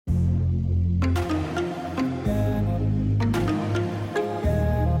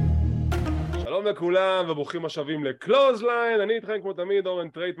שלום לכולם וברוכים השבים לקלוזליין, אני איתכם כמו תמיד אורן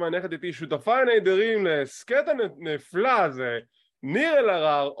טרייטמן, יחד איתי שותפיי נהדרים לסקט הנפלא הזה, ניר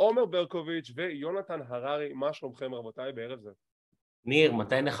אלהרר, עומר ברקוביץ' ויונתן הררי. מה שלומכם רבותיי בערב זה? ניר,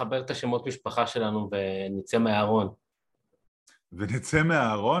 מתי נחבר את השמות משפחה שלנו ונצא מהארון? ונצא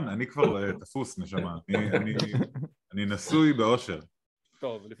מהארון? אני כבר תפוס נשמה, אני נשוי באושר.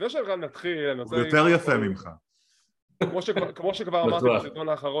 טוב, לפני שאנחנו נתחיל, הוא יותר יפה ממך. כמו שכבר אמרתי בסרטון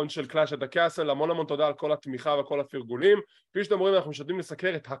האחרון של קלאש את הקאסל, המון תודה על כל התמיכה וכל הפרגונים. כפי שאתם רואים, אנחנו משתדלים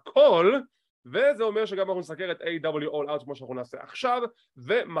לסקר את הכל, וזה אומר שגם אנחנו נסקר את AEW All Out כמו שאנחנו נעשה עכשיו,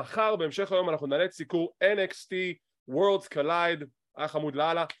 ומחר בהמשך היום אנחנו נעלה את סיקור NXT Worlds Collide, היה חמוד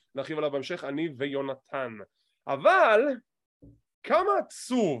לאללה, נרחיב עליו בהמשך אני ויונתן. אבל כמה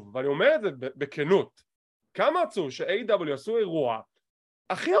עצוב, ואני אומר את זה בכנות, כמה עצוב ש-AEW עשו אירוע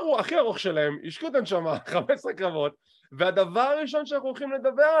הכי ארוך שלהם, השקעו את הנשמה, 15 קרבות, והדבר הראשון שאנחנו הולכים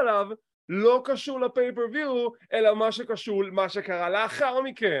לדבר עליו לא קשור לפייפריוויו, אלא מה שקרה לאחר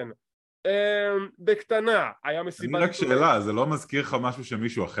מכן. בקטנה, היה מסיבה... אני רק שאלה, זה לא מזכיר לך משהו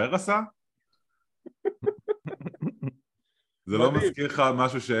שמישהו אחר עשה? זה לא מזכיר לך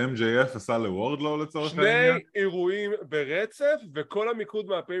משהו ש-MJF עשה לוורדלו לצורך העניין? שני אירועים ברצף, וכל המיקוד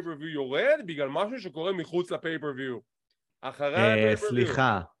מהפייפריוויו יורד בגלל משהו שקורה מחוץ לפייפריוויו.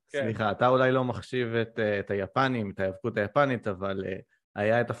 סליחה, אתה אולי לא מחשיב את היפנים, את ההיאבקות היפנית, אבל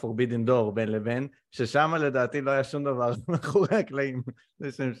היה את ה-Forbidden Door בין לבין, ששם לדעתי לא היה שום דבר מאחורי הקלעים,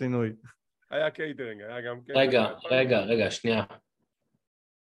 זה שם שינוי. היה קייטרינג, היה גם קייטרינג. רגע, שנייה.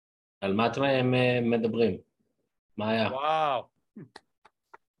 על מה אתם מדברים? מה היה? וואו.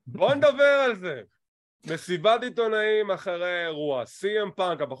 בוא נדבר על זה. מסיבת עיתונאים אחרי האירוע, CM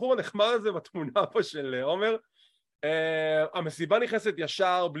Punk, הבחור הנחמד הזה בתמונה פה של עומר, המסיבה נכנסת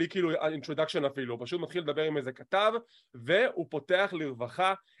ישר בלי כאילו introduction אפילו, הוא פשוט מתחיל לדבר עם איזה כתב והוא פותח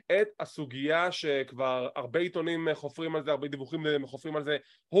לרווחה את הסוגיה שכבר הרבה עיתונים חופרים על זה, הרבה דיווחים חופרים על זה,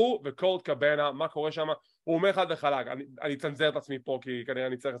 הוא וקולט קבנה, מה קורה שם. הוא אומר חד וחלק, אני אצנזר את עצמי פה כי כנראה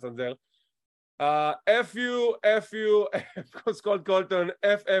אני צריך לצנזר, F you, קולט קולטון,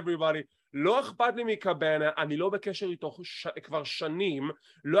 F everybody. לא אכפת לי מקבנה, אני לא בקשר איתו כבר שנים,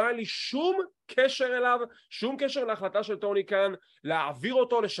 לא היה לי שום קשר אליו, שום קשר להחלטה של טוני קאן, להעביר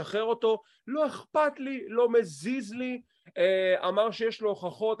אותו, לשחרר אותו, לא אכפת לי, לא מזיז לי. אמר שיש לו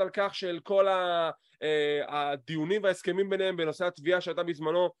הוכחות על כך של כל הדיונים וההסכמים ביניהם בנושא התביעה שהייתה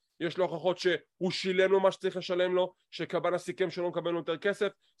בזמנו, יש לו הוכחות שהוא שילם לו מה שצריך לשלם לו, שקבנה סיכם שלא מקבל לו יותר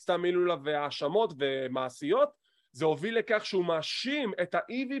כסף, סתם מילאו לה והאשמות ומעשיות. זה הוביל לכך שהוא מאשים את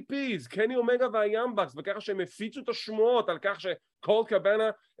ה-EVPs, קני אומגה והיאמבקס, וככה שהם הפיצו את השמועות על כך שקולט קבנה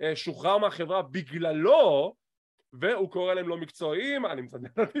שוחרר מהחברה בגללו, והוא קורא להם לא מקצועיים, אני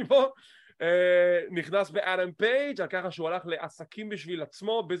מצדד אותי פה, נכנס באדם פייג' על ככה שהוא הלך לעסקים בשביל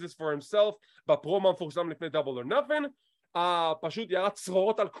עצמו, business for himself, בפרומו המפורסם לפני Double or Nothing, פשוט ירד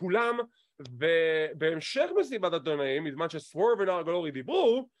צרורות על כולם, ובהמשך מסיבת העיתונאים, בזמן שסוורב ונרגלורי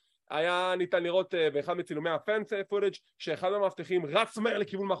דיברו, היה ניתן לראות באחד מצילומי הפאן פוטאג' שאחד המאבטחים רץ מהר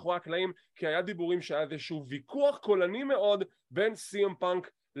לכיוון מאחורי הקלעים, כי היה דיבורים שהיה איזשהו ויכוח קולני מאוד בין CM פאנק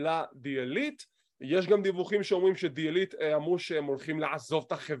לדיאליט. יש גם דיווחים שאומרים שדיאליט אמרו שהם הולכים לעזוב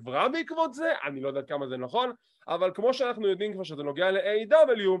את החברה בעקבות זה, אני לא יודע כמה זה נכון, אבל כמו שאנחנו יודעים כבר שזה נוגע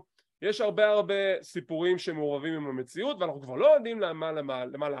ל-AEW, יש הרבה סיפורים שמעורבים עם המציאות, ואנחנו כבר לא יודעים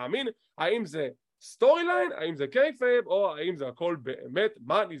למה להאמין, האם זה סטורי ליין, האם זה קייפייב, או האם זה הכל באמת,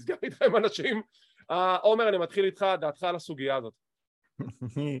 מה נסגר איתכם אנשים? עומר, אני מתחיל איתך, דעתך על הסוגיה הזאת.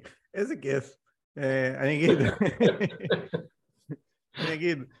 איזה כיף. אני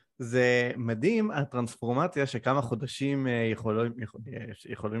אגיד, זה מדהים הטרנספורמציה שכמה חודשים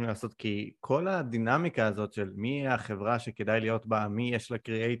יכולים לעשות, כי כל הדינמיקה הזאת של מי החברה שכדאי להיות בה, מי יש לה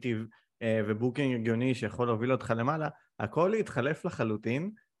קריאייטיב ובוקינג הגיוני שיכול להוביל אותך למעלה, הכל יתחלף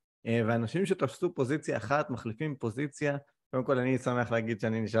לחלוטין, ואנשים שתפסו פוזיציה אחת מחליפים פוזיציה. קודם כל אני שמח להגיד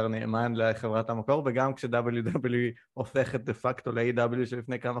שאני נשאר נאמן לחברת המקור, וגם כש-WWE הופכת דה פקטו ל-AEW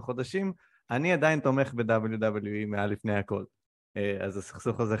שלפני כמה חודשים, אני עדיין תומך ב-WWE מעל לפני הכל. אז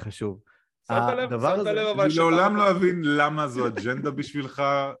הסכסוך הזה חשוב. אני לעולם לא אבין למה זו אג'נדה בשבילך,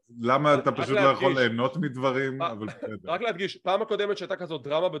 למה אתה פשוט לא יכול ליהנות מדברים. רק להדגיש, פעם הקודמת שהייתה כזאת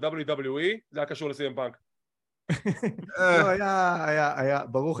דרמה ב-WWE, זה היה קשור ל-CM Punk. היה,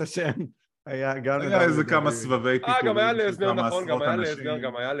 ברוך השם, היה איזה כמה סבבי פיטורים, גם היה לזנר, נכון,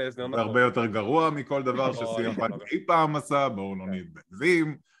 גם היה לזנר, זה הרבה יותר גרוע מכל דבר שסיים פאנק אי פעם עשה. בואו לא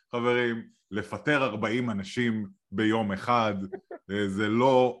נתבגזים, חברים, לפטר 40 אנשים ביום אחד,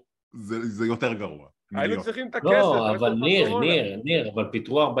 זה יותר גרוע. היינו צריכים את הכסף. לא, אבל ניר, אבל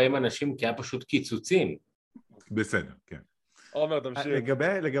פיטרו 40 אנשים כי היה פשוט קיצוצים. בסדר, כן. עומר, תמשיך.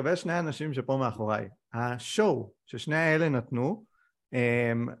 לגבי שני האנשים שפה מאחוריי, השואו ששני האלה נתנו,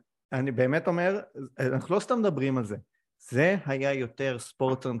 אני באמת אומר, אנחנו לא סתם מדברים על זה, זה היה יותר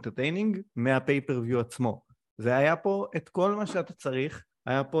ספורט אנטרטיינינג מהפייפריוויו עצמו. זה היה פה את כל מה שאתה צריך,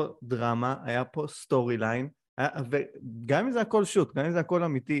 היה פה דרמה, היה פה סטורי ליין, וגם אם זה הכל שוט, גם אם זה הכל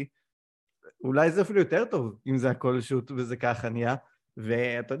אמיתי, אולי זה אפילו יותר טוב אם זה הכל שוט וזה ככה נהיה,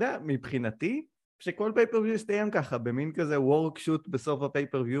 ואתה יודע, מבחינתי, שכל פייפריוויו יסתיים ככה, במין כזה וורק שוט בסוף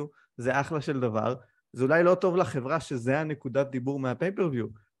הפייפריוויו, זה אחלה של דבר, זה אולי לא טוב לחברה שזה הנקודת דיבור מהפייפריוויו,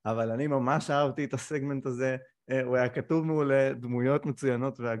 אבל אני ממש אהבתי את הסגמנט הזה, הוא היה כתוב מעולה, דמויות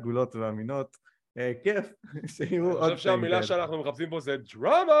מצוינות ועגולות ואמינות, כיף שיהיו עוד... אני חושב שהמילה שאנחנו מחפשים פה זה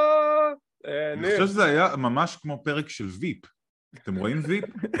דרמה! אני חושב שזה היה ממש כמו פרק של ויפ. אתם רואים ויפ?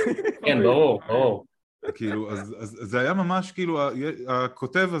 כן, ברור. כאילו, אז זה היה ממש כאילו,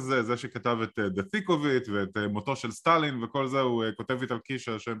 הכותב הזה, זה שכתב את דתיקוביץ' ואת מותו של סטלין וכל זה, הוא כותב איטל קיש,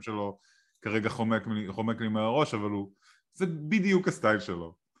 השם שלו כרגע חומק לי מהראש, אבל זה בדיוק הסטייל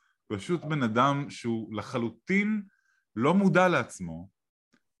שלו. פשוט בן אדם שהוא לחלוטין לא מודע לעצמו,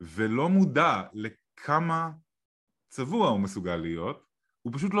 ולא מודע לכמה צבוע הוא מסוגל להיות,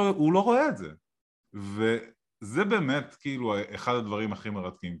 הוא פשוט לא רואה את זה. וזה באמת כאילו אחד הדברים הכי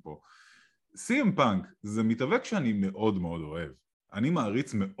מרתקים פה. CM Punk זה מתאבק שאני מאוד מאוד אוהב. אני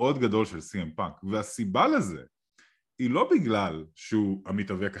מעריץ מאוד גדול של CM Punk, והסיבה לזה היא לא בגלל שהוא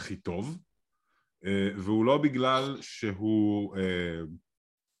המתאבק הכי טוב, והוא לא בגלל שהוא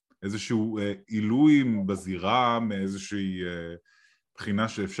איזשהו עילוי בזירה מאיזושהי בחינה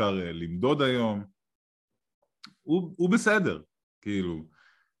שאפשר למדוד היום. הוא בסדר, כאילו.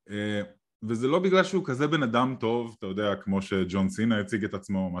 וזה לא בגלל שהוא כזה בן אדם טוב, אתה יודע, כמו שג'ון סינה הציג את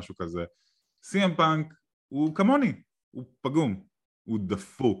עצמו או משהו כזה. CM Punk הוא כמוני, הוא פגום, הוא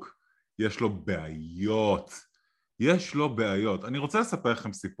דפוק, יש לו בעיות. אני רוצה לספר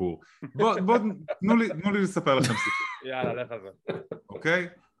לכם סיפור. בוא, תנו לי לספר לכם סיפור. יאללה, לך על זה. אוקיי?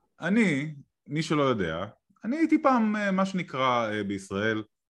 מי שלא יודע, אני הייתי פעם מה שנקרא בישראל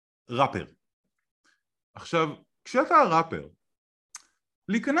ראפר. עכשיו, כשאתה ראפר,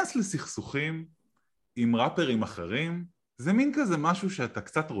 להיכנס לסכסוכים עם ראפרים אחרים, זה מין כזה משהו שאתה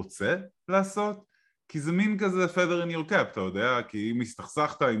קצת רוצה לעשות, כי זה מין כזה feather in your cap, אתה יודע, כי אם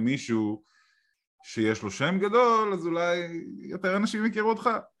הסתכסכת עם מישהו שיש לו שם גדול, אז אולי יותר אנשים יכירו אותך.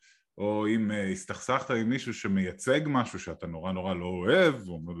 או אם הסתכסכת עם מישהו שמייצג משהו שאתה נורא נורא לא אוהב,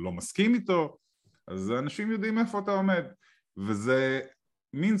 או לא מסכים איתו, אז אנשים יודעים איפה אתה עומד. וזה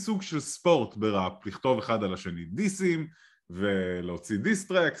מין סוג של ספורט בראפ, לכתוב אחד על השני דיסים, ולהוציא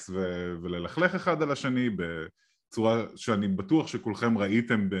דיסטרקס, וללכלך אחד על השני, בצורה שאני בטוח שכולכם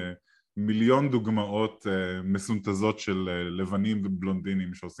ראיתם במיליון דוגמאות מסונטזות של לבנים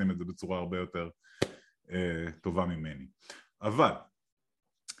ובלונדינים שעושים את זה בצורה הרבה יותר טובה ממני. אבל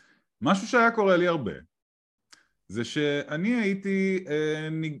משהו שהיה קורה לי הרבה זה שאני הייתי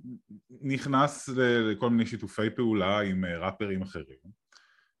נכנס לכל מיני שיתופי פעולה עם ראפרים אחרים,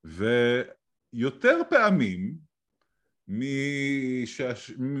 ויותר פעמים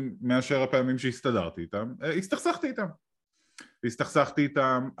מאשר הפעמים שהסתדרתי איתם, הסתכסכתי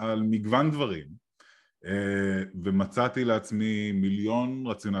איתם על מגוון דברים, ומצאתי לעצמי מיליון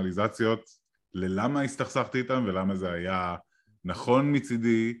רציונליזציות ללמה הסתכסכתי איתם ולמה זה היה נכון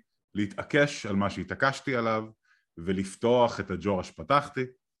מצידי להתעקש על מה שהתעקשתי עליו ולפתוח את הג'ורה שפתחתי.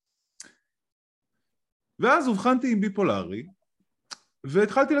 ואז הובחנתי עם ביפולרי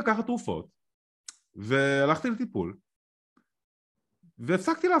והתחלתי לקחת תרופות והלכתי לטיפול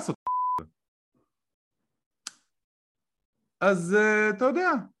והפסקתי לעשות. אז אתה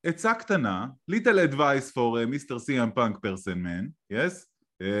יודע, עצה קטנה, little advice for Mr. CM Punk person man, yes?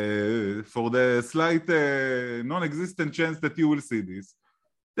 For the slight non-existent chance that you will see this.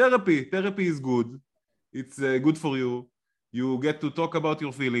 Therapy is good. It's good for you. You get to talk about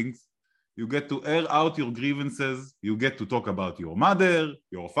your feelings. You get to air out your grievances. You get to talk about your mother,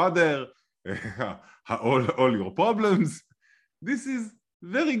 your father, all your problems. This is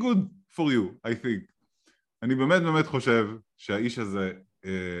very good for you, I think. אני באמת חושב שהאיש הזה,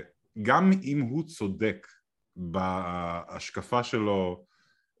 גם אם הוא צודק בהשקפה שלו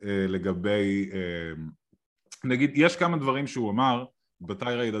לגבי, נגיד, יש כמה דברים שהוא אמר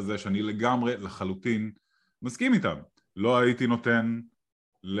בטיירייד הזה שאני לגמרי לחלוטין מסכים איתם. לא הייתי נותן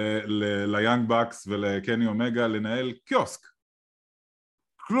ליאנג בקס ולקני אומגה לנהל קיוסק.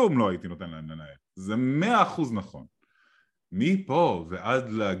 כלום לא הייתי נותן להם לנהל. זה 100% נכון. מפה ועד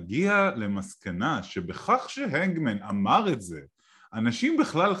להגיע למסקנה שבכך שהנגמן אמר את זה, אנשים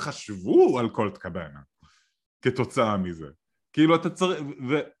בכלל חשבו על קולט קבאנה כתוצאה מזה. כאילו אתה צריך,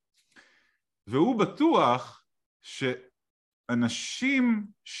 והוא בטוח אנשים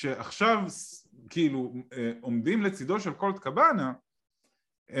שעכשיו כאילו עומדים לצידו של קולט קבאנה,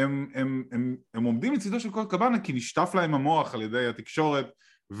 הם עומדים לצידו של קולט קבאנה כי נשטף להם המוח על ידי התקשורת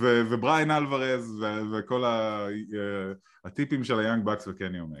ובריין אלוורז וכל הטיפים של היאנג בקס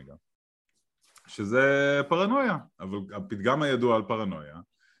וקני אומגה, שזה פרנויה. אבל הפתגם הידוע על פרנויה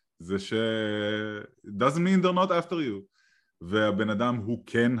זה doesn't mean they're not after you, והבן אדם הוא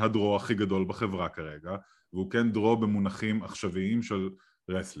כן הדרו הכי גדול בחברה כרגע, והוא כן דרו במונחים עכשוויים של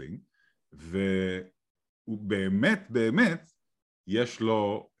רסלינג, והוא באמת יש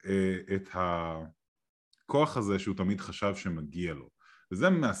לו את הכוח הזה שהוא תמיד חשב שמגיע לו, וזה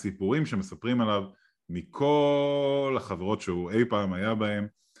מהסיפורים שמספרים עליו מכל החברות שהוא אי פעם היה בהם,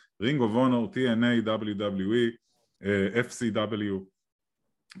 רינג אוף אונור, TNA, WWE, FCW,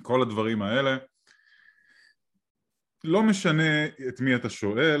 כל הדברים האלה. לא משנה את מי אתה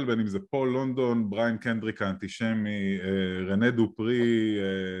שואל, בין אם זה פול לונדון, בריין קנדריק האנטישמי, רנה דופרי,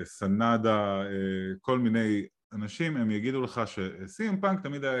 סנדה, כל מיני אנשים, הם יגידו לך ש-CM פאנק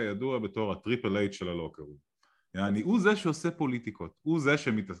תמיד היה ידוע בתור הטריפל אייץ' של הלוקר. יעני, הוא זה שעושה פוליטיקות, הוא זה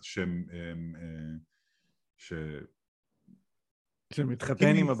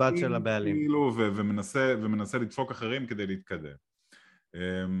שמתחתן עם הבת של הבעלים. כאילו, ומנסה לדפוק אחרים כדי להתקדם.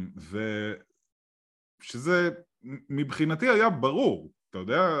 ושזה מבחינתי היה ברור, אתה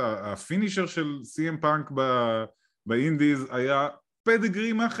יודע, הפינישר של CM פאנק באינדיז היה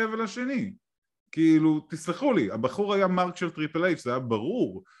פדגרי מהחבל השני. כאילו, תסלחו לי, הבחור היה מרק של טריפל אייץ', זה היה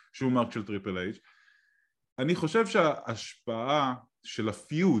ברור שהוא מרק של טריפל אייץ'. אני חושב שההשפעה של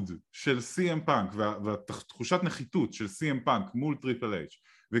הפיוד של CM פאנק והתחושת נחיתות של CM פאנק מול טריפל אייץ',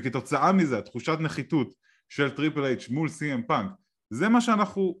 וכתוצאה מזה התחושת נחיתות של טריפל אייץ' מול CM פאנק, זה מה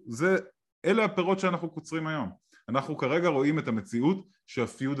שאנחנו, אלה הפירות שאנחנו קוצרים היום. אנחנו כרגע רואים את המציאות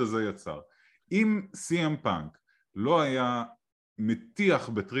שהפיוד הזה יצר. אם CM פאנק לא היה מטיח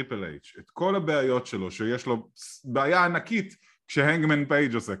בטריפל אייץ' את כל הבעיות שלו, שיש לו בעיה ענקית כשהנגמן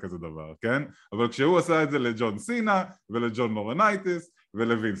פייג' עושה כזה דבר, כן? אבל כשהוא עשה את זה לג'ון סינה ולג'ון לורנייטיס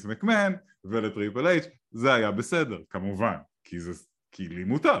ולווינס מקמן ולטריפל אייץ', זה היה בסדר, כמובן, כי לי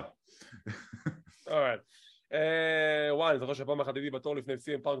מותר. וואי, אני זוכר שפעם אחת הייתי בתור לפני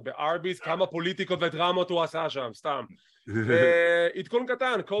CM פאנק בארביס, כמה פוליטיקות ודרמות הוא עשה שם, סתם. עדכון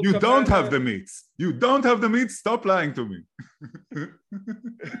קטן, You don't have the meats. You don't have the meats, stop lying to me.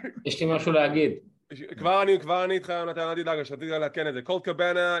 יש לי משהו להגיד. כבר אני איתך, נתן, אל תדאג, שרציתי לעדכן את זה. קולט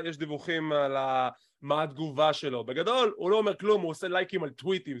קבאנה, יש דיווחים על מה התגובה שלו. בגדול, הוא לא אומר כלום, הוא עושה לייקים על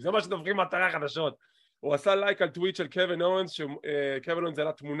טוויטים, זה מה שדווחים מאתרי החדשות. הוא עשה לייק על טוויט של קווין אורנס, שקווין אורנס זה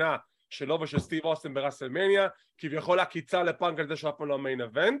לתמונה שלו ושל סטיב אוסטין ברסלמניה, כביכול הקיצה לפאנק על זה שהוא אף פעם לא מיין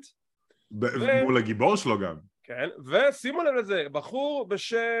אבנט. מול הגיבור שלו גם. כן, ושימו לב לזה, בחור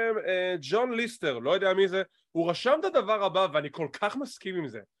בשם ג'ון ליסטר, לא יודע מי זה, הוא רשם את הדבר הבא, ואני כל כך מסכים עם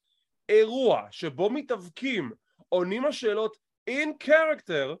זה. אירוע שבו מתאבקים, עונים השאלות in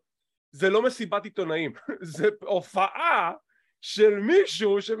character, זה לא מסיבת עיתונאים, זה הופעה של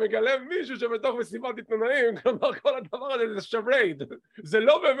מישהו שמגלם מישהו שבתוך מסיבת עיתונאים, כלומר כל הדבר הזה זה שברייד, זה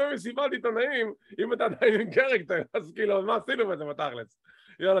לא באמת מסיבת עיתונאים, אם אתה עדיין in character, אז כאילו מה עשינו בזה בתכלס?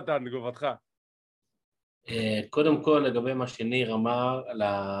 יונתן, תגובתך. קודם כל לגבי מה שניר אמר על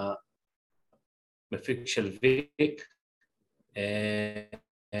המפיק של ויפ,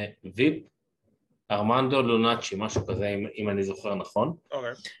 ארמנדו לונאצ'י, משהו כזה, אם אני זוכר נכון.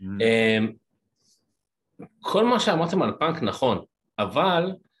 כל מה שאמרתם על פאנק נכון,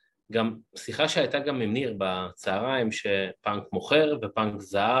 אבל גם שיחה שהייתה גם עם ניר בצהריים, שפאנק מוכר ופאנק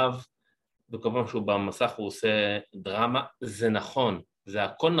זהב, וכל פעם שהוא במסך הוא עושה דרמה, זה נכון, זה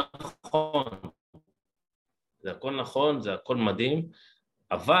הכל נכון, זה הכל נכון, זה הכל מדהים,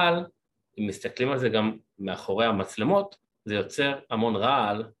 אבל אם מסתכלים על זה גם מאחורי המצלמות, זה יוצר המון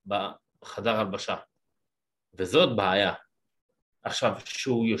רעל בחדר הלבשה, וזאת בעיה. עכשיו,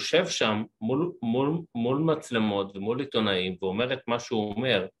 שהוא יושב שם מול מצלמות ומול עיתונאים, ואומר את מה שהוא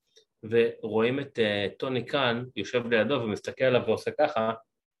אומר, ורואים את טוני קאן יושב לידו ומסתכל עליו ועושה ככה,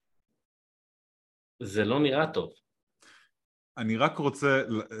 זה לא נראה טוב. אני רק רוצה,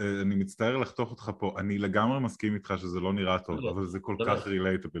 אני מצטער לחתוך אותך פה, אני לגמרי מסכים איתך שזה לא נראה טוב, אבל זה כל כך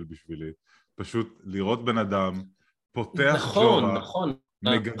רילייטבל בשבילי. פשוט לראות בן אדם, פותח ג'ורה,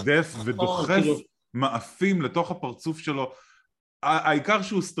 מגדף ודוחף מאפים לתוך הפרצוף שלו, העיקר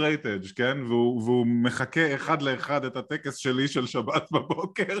שהוא סטרייט אדג', כן? והוא מחכה אחד לאחד את הטקס שלי של שבת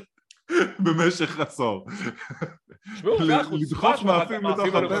בבוקר במשך עשור. לדחוף מאפים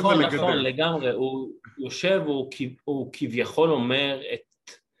לתוך הפה ולגדף. נכון, לגמרי, הוא יושב, הוא כביכול אומר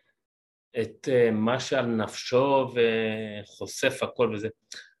את מה שעל נפשו וחושף הכל וזה,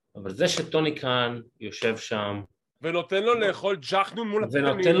 אבל זה שטוני קאן יושב שם, ונותן לו לאכול ג'חנון מול הפנים.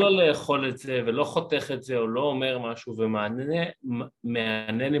 ונותן לו לאכול את זה, ולא חותך את זה, או לא אומר משהו,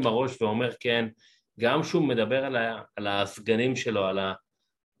 ומענן עם הראש ואומר כן, גם שהוא מדבר על הסגנים שלו, על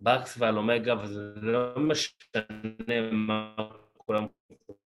הבקס ועל אומגה, וזה לא משנה מה כולם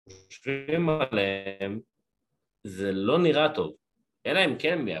חושבים עליהם, זה לא נראה טוב. אלא אם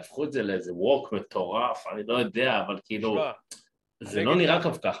כן, הם יהפכו את זה לאיזה ווק מטורף, אני לא יודע, אבל כאילו, זה לא נראה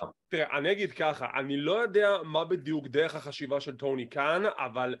טוב ככה. תראה, אני אגיד ככה, אני לא יודע מה בדיוק דרך החשיבה של טוני קאן,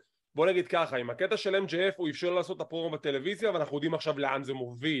 אבל בוא נגיד ככה, עם הקטע של MJF הוא אפשר לעשות את הפרומו בטלוויזיה, ואנחנו יודעים עכשיו לאן זה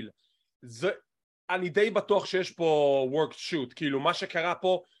מוביל. אני די בטוח שיש פה work shoot, כאילו מה שקרה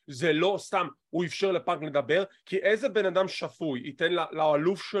פה זה לא סתם הוא אפשר לפאנק לדבר, כי איזה בן אדם שפוי ייתן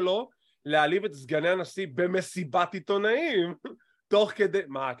לאלוף שלו להעליב את סגני הנשיא במסיבת עיתונאים, תוך כדי,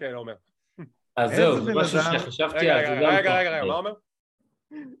 מה, כן, אומר. אז זהו, זה משהו שחשבתי על זה. רגע, מה אומר?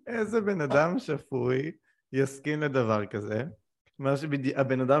 איזה בן אדם שפוי יסכים לדבר כזה,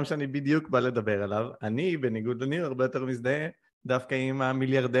 הבן אדם שאני בדיוק בא לדבר עליו, אני בניגוד לניר הרבה יותר מזדהה דווקא עם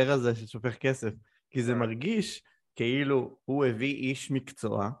המיליארדר הזה ששופך כסף, כי זה מרגיש כאילו הוא הביא איש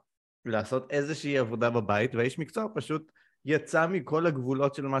מקצוע לעשות איזושהי עבודה בבית, והאיש מקצוע פשוט יצא מכל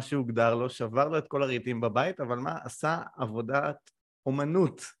הגבולות של מה שהוגדר לו, שבר לו את כל הרהיטים בבית, אבל מה, עשה עבודת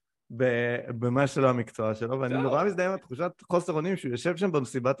אומנות במה שלו המקצוע שלו, ואני נורא מזדהה עם התחושת חוסר אונים שהוא יושב שם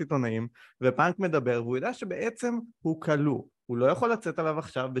במסיבת עיתונאים, ופאנק מדבר, והוא יודע שבעצם הוא כלוא, הוא לא יכול לצאת עליו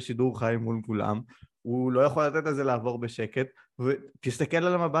עכשיו בשידור חי מול כולם, הוא לא יכול לתת לזה לעבור בשקט, ותסתכל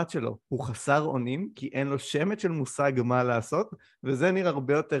על המבט שלו, הוא חסר אונים, כי אין לו שמץ של מושג מה לעשות, וזה נראה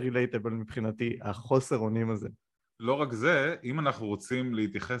הרבה יותר רילייטבל מבחינתי, החוסר אונים הזה. לא רק זה, אם אנחנו רוצים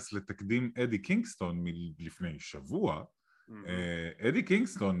להתייחס לתקדים אדי קינגסטון מלפני שבוע, אדי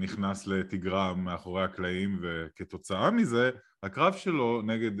קינגסטון נכנס לתגרם מאחורי הקלעים, וכתוצאה מזה, הקרב שלו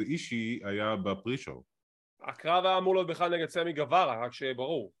נגד אישי היה בפרי-שואו. הקרב היה אמור להיות בכלל נגד סמי גווארה, רק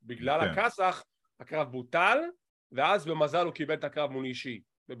שברור, בגלל הכסח, הקרב בוטל, ואז במזל הוא קיבל את הקרב מול אישי,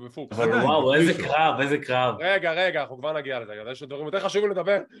 ובפוקס. אבל וואו, איזה קרב. רגע, אנחנו כבר נגיע לזה, יש דברים יותר חשובים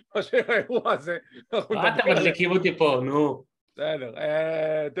לדבר, מה שהאירוע הזה. מה אתם מדליקים אותי פה, נו. בסדר,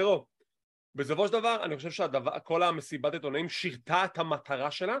 תראו, בסופו של דבר, אני חושב שכל המסיבת עיתונאים שירתה את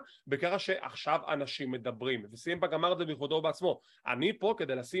המטרה שלה, בכך שעכשיו אנשים מדברים, וסימפאנק אמר את זה בכבודו בעצמו, אני פה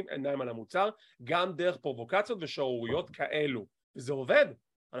כדי לשים עיניים על המוצר, גם דרך פרובוקציות ושערוריות כאלו, וזה עובד,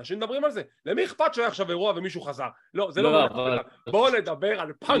 אנשים מדברים על זה, למי אכפת שהיה עכשיו אירוע ומישהו חזר? לא, זה לא אבל... בואו נדבר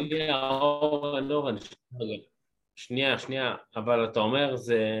על פאנק. שנייה, אבל אתה אומר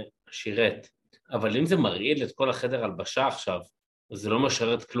זה שירת, אבל אם זה מרעיל את כל החדר הלבשה עכשיו, זה לא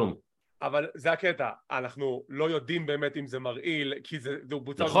משרת כלום. אבל זה הקטע, אנחנו לא יודעים באמת אם זה מרעיל, כי זה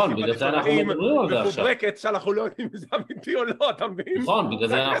בוצע... נכון, בגלל זה אנחנו מדברים על זה עכשיו. מפוברקת שאנחנו לא יודעים אם זה אמיתי או לא, אתה מבין? נכון, בגלל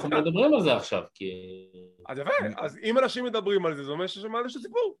זה אנחנו מדברים על זה עכשיו, כי... אז יפה, אז אם אנשים מדברים על זה, זה אומר ששמע איזה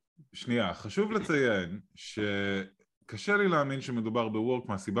סיפור. שנייה, חשוב לציין שקשה לי להאמין שמדובר בוורק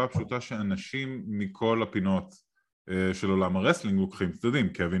מהסיבה הפשוטה שאנשים מכל הפינות של עולם הרסלינג לוקחים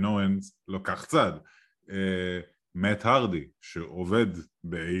צדדים, קווין אורנס לוקח צד, מאט הרדי שעובד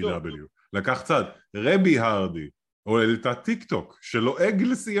ב-AEW לקח צד, רבי הרדי העלתה טיק טוק שלועג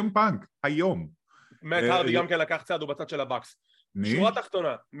לסי.אם פאנק היום. מאט הרדי גם כן לקח צד, הוא בצד של הבקס. שורה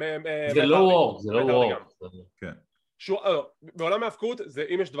תחתונה. זה לא וורק. כן. בעולם ההפקות זה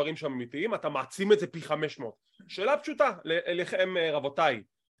אם יש דברים שם אמיתיים אתה מעצים את זה פי 500. שאלה פשוטה לכם רבותיי,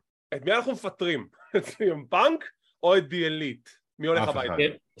 את מי אנחנו מפטרים? את סי.אם פאנק או את די אליט? מי הולך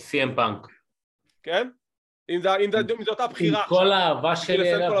הביתה? סי.אם פאנק. כן? אם זו אותה בחירה. עם כל האהבה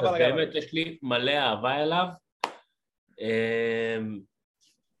שלי אליו, ובאמת יש לי מלא אהבה אליו.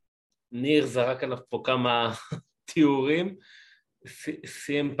 ניר זרק עליו פה כמה תיאורים.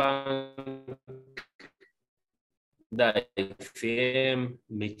 סי.אם פאנק, די, סיים,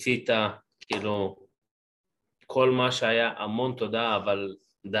 מיצית, כאילו, כל מה שהיה, המון תודה, אבל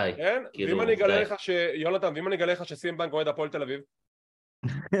די. כן? ואם אני אגלה לך יונתן, ואם אני אגלה לך שסי.אם פאנק אוהד הפועל תל אביב?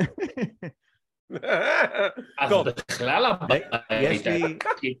 אז בכלל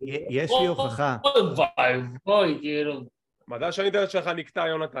יש לי הוכחה. בואי, כאילו. מדע שהאינטרנט שלך נקטע,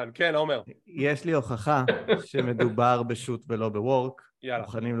 יונתן. כן, עומר. יש לי הוכחה שמדובר בשוט ולא בוורק. יאללה.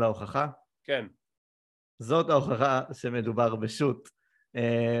 מוכנים להוכחה? כן. זאת ההוכחה שמדובר בשוט.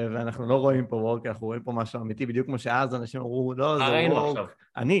 ואנחנו לא רואים פה וורק, אנחנו רואים פה משהו אמיתי, בדיוק כמו שאז אנשים אמרו, לא, זה וורק.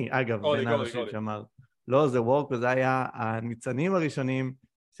 אני, אגב, בין האנשים שאמר, לא, זה וורק, וזה היה הניצנים הראשונים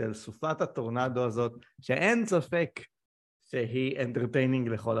של סופת הטורנדו הזאת, שאין ספק שהיא אנטרטיינינג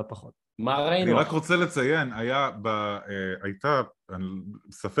לכל הפחות. מה ראינו? אני רק רוצה לציין, הייתה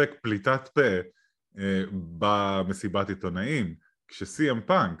ספק פליטת פה במסיבת עיתונאים, כשסי.אם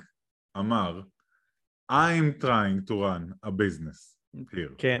פאנק אמר, I'm trying to run a business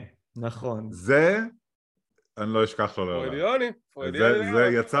here. כן, נכון. זה, אני לא אשכח לו לעולם. זה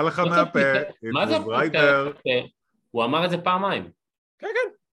יצא לך מהפה. מה זה פריטר? הוא אמר את זה פעמיים. כן, כן.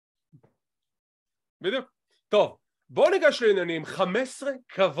 בדיוק. טוב, בואו ניגש לעניינים. 15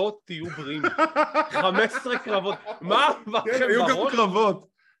 קרבות תהיו בריאים. 15 קרבות. מה עבר לכם בראש? היו גם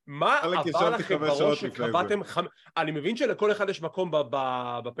קרבות. מה עבר לכם בראש שקבעתם? אני מבין שלכל אחד יש מקום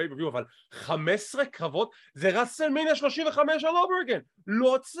בפייפריוויו, אבל 15 קרבות זה רסלמניה 35 על אוברגן.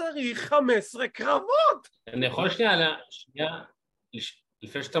 לא צריך 15 קרבות. אני יכול שנייה,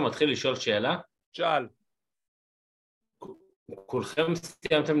 לפני שאתה מתחיל לשאול שאלה? שאל. כולכם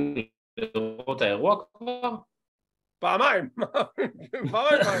סיימתם לראות האירוע כבר? פעמיים.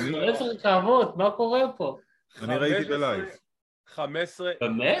 15 קרבות, מה קורה פה? אני ראיתי בלייב. 15...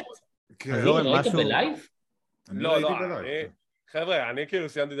 באמת? כן. ראית בלייב? לא, חבר'ה, אני כאילו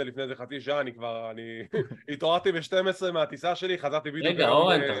סיימתי את זה לפני איזה חצי שעה, אני התעוררתי ב-12 מהטיסה שלי, חזרתי בדיוק... רגע,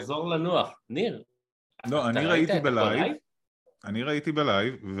 אורן, תחזור לנוח. ניר, לא, אני ראיתי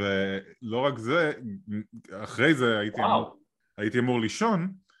בלייב, ולא רק זה, אחרי זה הייתי אמור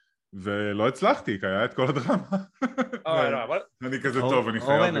לישון, ולא הצלחתי, כי היה את כל הדרמה. אני כזה טוב, אני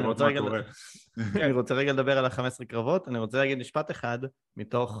חייב לראות מה קורה. אני רוצה רגע לדבר על ה-15 קרבות, אני רוצה להגיד משפט אחד,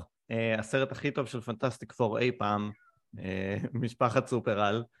 מתוך הסרט הכי טוב של פנטסטיק פור אי פעם, משפחת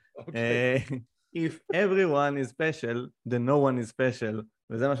סופרל. If everyone is special, then no one is special,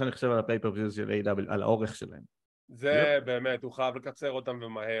 וזה מה שאני חושב על הפייפריוויוז של AEW, על האורך שלהם. זה באמת, הוא חייב לקצר אותם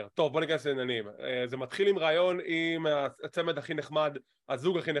ומהר. טוב, בוא ניכנס לעניינים. זה מתחיל עם רעיון עם הצמד הכי נחמד,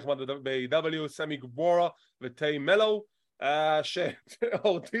 הזוג הכי נחמד ב-AEW, סמי גבורה וטי מלו,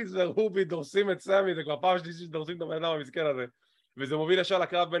 שאורטיז ורובי דורסים את סמי, זה כבר פעם שלישית שדורסים את הבן אדם המסכן הזה. וזה מוביל ישר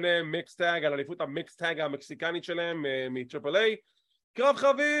לקרב ביניהם, מיקס טאג, על אליפות המיקס טאג המקסיקנית שלהם מטריפל איי. קרב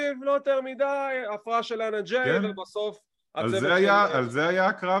חביב, לא יותר מדי, הפרעה של אנה ג'יי, ובסוף... על זה היה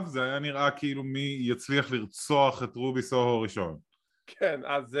הקרב, זה היה נראה כאילו מי יצליח לרצוח את רובי סוהו ראשון. כן,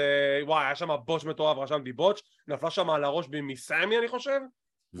 אז וואי, היה שם בוץ' מטורף, רשמתי בוץ', נפלה שם על הראש מסמי אני חושב.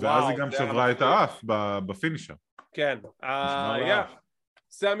 ואז היא גם שברה את האף בפינישר. כן,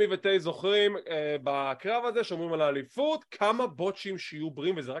 סמי וטי זוכרים בקרב הזה, שומרים על האליפות, כמה בוטשים שיהיו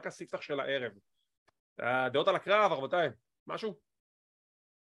בריאים, וזה רק הספתח של הערב. דעות על הקרב, רבותיי, משהו?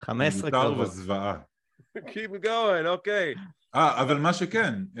 15 קרבות. מותר וזוועה. Keep going, אוקיי. אבל מה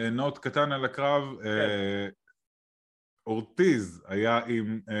שכן, נוט קטן על הקרב, אורטיז היה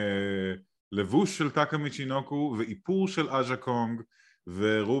עם לבוש של טאקה מיצ'ינוקו ואיפור של אג'ה קונג,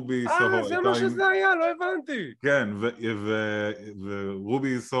 ורובי סוהו זה מה שזה היה, לא הבנתי. כן,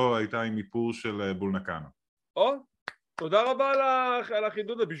 ורובי סוהו הייתה עם איפור של בול נקאנו. תודה רבה על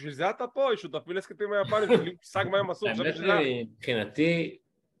החידוד, בשביל זה אתה פה, שותפי לסקטים היפנים, שלי פסק מה הם עשו. מבחינתי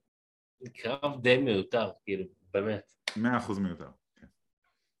קרב די מיותר, כאילו, באמת. 100% מיותר.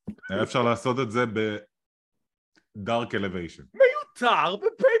 היה אפשר לעשות את זה בדארק אלוויישן. מיותר?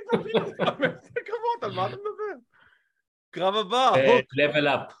 בפייפריוויו? קרבות, על מה אתה מדבר? קרב הבא, הוק. level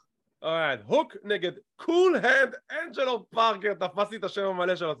up. הוק נגד קול הנד אנג'לו פארקר, תפסתי את השם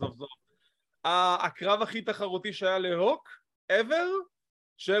המלא שלו סוף סוף. הקרב הכי תחרותי שהיה להוק, ever,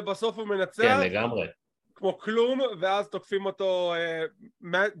 שבסוף הוא מנצח. כן, לגמרי. כמו כלום, ואז תוקפים אותו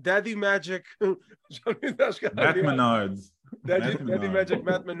דאדי מג'יק, מאט מנארד. דאדי מג'יק,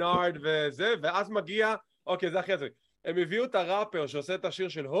 מאט מנארד וזה, ואז מגיע, אוקיי, זה הכי עצמי. הם הביאו את הראפר שעושה את השיר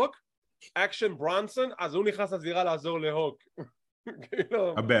של הוק, אקשן ברנסון, אז הוא נכנס לזירה לעזור להוק.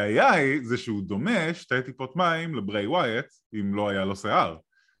 הבעיה היא זה שהוא דומה 2 טיפות מים לברי ווייט, אם לא היה לו שיער.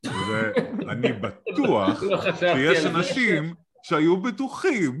 ואני בטוח שיש אנשים שהיו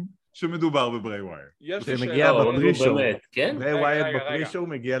בטוחים שמדובר בברי ווייט. זה מגיע בפרישו. ברי ווייט בפרישו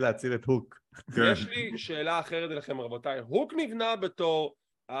מגיע להציל את הוק. יש לי שאלה אחרת אליכם רבותיי. הוק נבנה בתור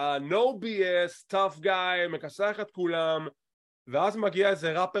no BS, tough guy, מכסח את כולם, ואז מגיע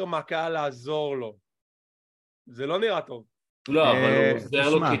איזה ראפר מהקהל לעזור לו. זה לא נראה טוב. לא, אבל הוא עוזר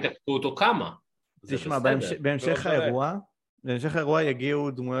לו כי תקפו אותו כמה. תשמע, בהמשך האירוע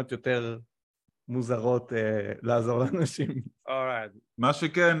יגיעו דמויות יותר מוזרות לעזור לאנשים. מה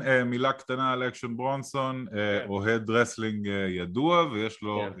שכן, מילה קטנה על אקשן ברונסון, אוהד רסלינג ידוע, ויש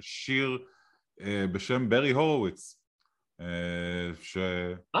לו שיר בשם ברי הורוביץ.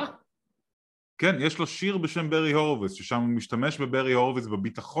 כן, יש לו שיר בשם ברי הורוביץ, ששם הוא משתמש בברי הורוביץ,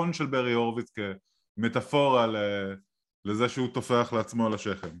 בביטחון של ברי הורוביץ כמטאפורה לזה שהוא תופח לעצמו על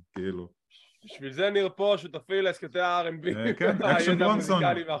השכם, כאילו. בשביל זה ניר פה, שותפי להסכתי ה-R&B. כן, אקשן ברונסון.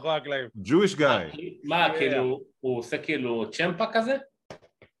 Jewish guy. מה, כאילו, הוא עושה כאילו צ'מפה כזה?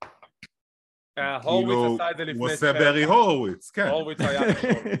 הורוביץ עשה את זה הוא לפני עושה ברי הורוביץ, כן. הורוביץ היה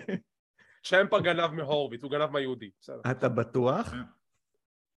ראשון. צ'מפה גנב מהורביץ, הוא גנב מהיהודי. אתה בטוח?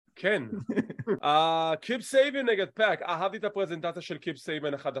 כן. קיפ סייבן נגד פאק, אהבתי את הפרזנטציה של קיפ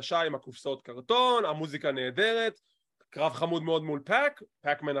סייבן החדשה עם הקופסאות קרטון, המוזיקה נהדרת, קרב חמוד מאוד מול פאק,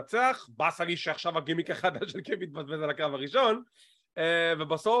 פאק מנצח, באסה לי שעכשיו הגימיק החדש של קיפ מתבזבז על הקרב הראשון,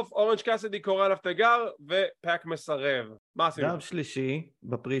 ובסוף אורנג' קאסידי קורא עליו תיגר ופאק מסרב. מה עשינו? קרב שלישי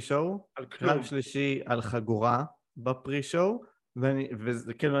בפרי-שואו, על כלום. קרב שלישי על חגורה בפרי-שואו,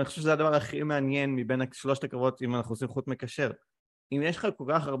 וכאילו אני חושב שזה הדבר הכי מעניין מבין שלושת הקרבות אם אנחנו עושים חוט מקשר. אם יש לך כל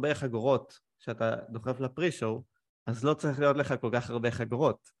כך הרבה חגורות שאתה דוחף לפרי-שואו, אז לא צריך להיות לך כל כך הרבה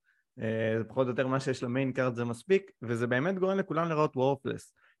חגורות. זה פחות או יותר מה שיש למיין קארד זה מספיק, וזה באמת גורם לכולם לראות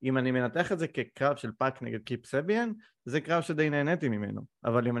וורפלס. אם אני מנתח את זה כקרב של פאק נגד קיפ סביאן, זה קרב שדי נהניתי ממנו.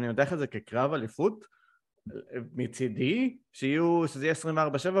 אבל אם אני מנתח את זה כקרב אליפות, מצידי, שזה יהיה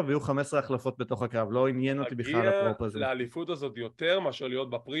 24/7 ויהיו 15 החלפות בתוך הקרב, לא עניין אותי בכלל הפרופ הזה. לאליפות הזאת יותר מאשר להיות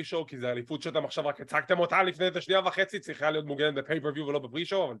בפרי-שואו, כי זה אליפות שאתם עכשיו רק הצגתם אותה לפני את השנייה וחצי, צריכה להיות מוגנת בפייפריוויו ולא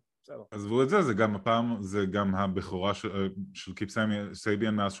בפרי-שואו, אבל בסדר. עזבו את זה, זה גם הפעם, זה גם הבכורה של קיפ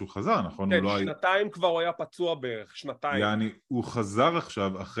סייביאן מאז שהוא חזר, נכון? כן, שנתיים כבר הוא היה פצוע בערך, שנתיים. יעני, הוא חזר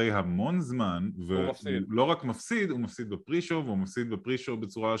עכשיו אחרי המון זמן, והוא לא רק מפסיד, הוא מפסיד בפרי-שואו, והוא מפסיד בפרי-שואו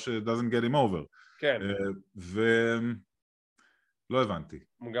בצורה ש-doesn't get him over. כן. ולא הבנתי.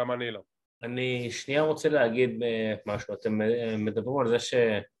 גם אני לא. אני שנייה רוצה להגיד משהו, אתם מדברים על זה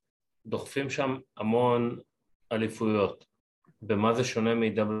שדוחפים שם המון אליפויות, במה זה שונה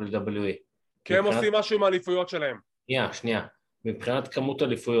מ-WWE? כי הם עושים משהו עם האליפויות שלהם. שנייה, מבחינת כמות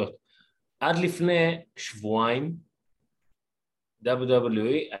אליפויות. עד לפני שבועיים,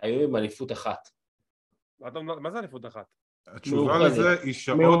 WWE היו עם אליפות אחת. מה זה אליפות אחת? התשובה לזה היא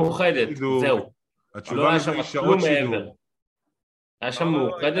שעות מאוחדת, זהו. התשובה לזה היא שעות שידור. היה שם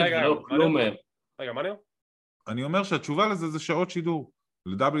מאוחדת ולא כלום מעבר. רגע, מה נראה? אני אומר שהתשובה לזה זה שעות שידור.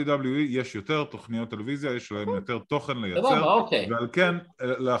 ל-WWE יש יותר תוכניות טלוויזיה, יש להם יותר תוכן לייצר, ועל כן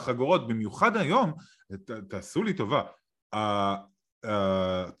לחגורות, במיוחד היום, תעשו לי טובה,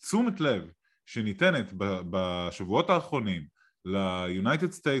 תשומת לב שניתנת בשבועות האחרונים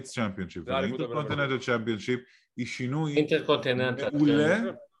ל-United States Championship ול-Intercontinental Championship היא שינוי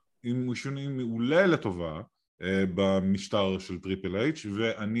מעולה לטובה במשטר של טריפל אייץ',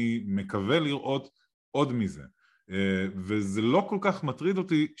 ואני מקווה לראות עוד מזה. וזה לא כל כך מטריד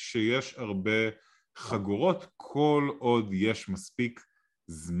אותי שיש הרבה חגורות כל עוד יש מספיק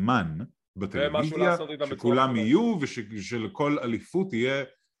זמן בטלוויזיה שכולם יהיו ושלכל אליפות יהיה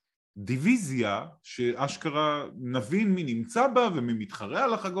דיוויזיה שאשכרה נבין מי נמצא בה ומי מתחרה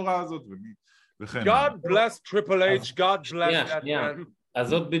על החגורה הזאת וכן. God bless Triple H, God bless that man. אז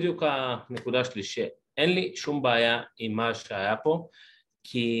זאת בדיוק הנקודה שלי, שאין לי שום בעיה עם מה שהיה פה,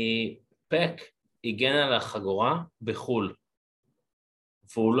 כי פק הגן על החגורה בחול,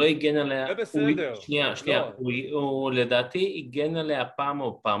 והוא לא הגן עליה, זה בסדר. שנייה, הוא לדעתי הגן עליה פעם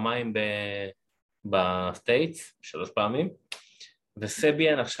או פעמיים בסטייטס, 3 פעמים,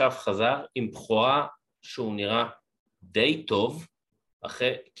 וסביאן עכשיו חזר עם בחורה שהוא נראה די טוב,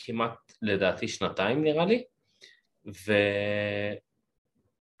 אחרי כמעט לדעתי 2 נראה לי,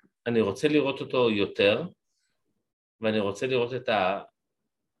 ואני רוצה לראות אותו יותר, ואני רוצה לראות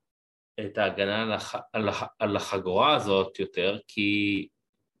את ההגנה על החגורה הזאת יותר, כי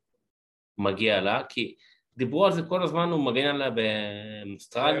מגיע לה, כי דיברו על זה כל הזמן, הוא מגן עליה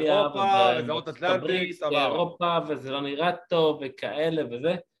באוסטרליה, באירופה, וזה לא נראה טוב, וכאלה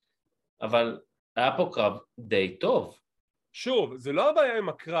וזה, אבל היה פה קרב די טוב. שוב, זה לא הבעיה עם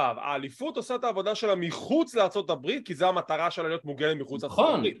הקרב, האליפות עושה את העבודה שלה מחוץ לארצות הברית, כי זו המטרה שלה להיות מוגנת מחוץ לארצות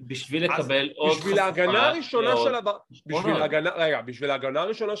הברית. נכון, בשביל לקבל עוד בשביל ההגנה הראשונה שלה, בשביל ההגנה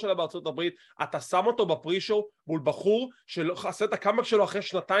הראשונה שלה בארצות הברית, אתה שם אותו בפרי-שואו מול בחור שעשה את הקאמבק שלו אחרי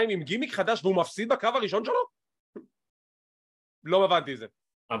 2 עם גימיק חדש, והוא מפסיד בקרב הראשון שלו? לא הבנתי את זה.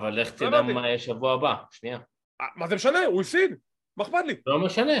 אבל איך תדע מה יש שבוע הבא? שנייה. מה זה משנה? הוא הפסיד. מה אכפת לי? לא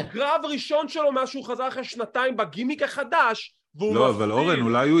משנה. קרב ראשון שלו מאז שהוא חזר אחרי 2 בגימיק החדש, והוא לא, אבל אורן,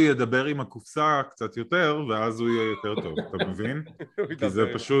 אולי הוא ידבר עם הקופסה קצת יותר, ואז הוא יהיה יותר טוב, אתה מבין? כי זה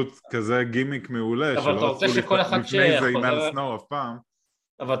פשוט כזה גימיק מעולה, שלא עשו לפני זה עם אל סנואו אף פעם.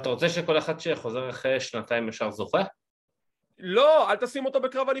 אבל אתה רוצה שכל אחד שחוזר אחרי 2 ישר זוכה? לא, אל תשים אותו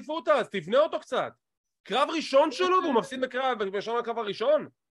בקרב אליפות אז, תבנה אותו קצת. קרב ראשון שלו והוא מפסיד בקרב הראשון?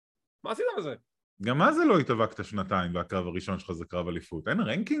 מה עשית בזה? גם מה זה לא התאבקת 2 והקרב הראשון שלך זה קרב אליפות? אין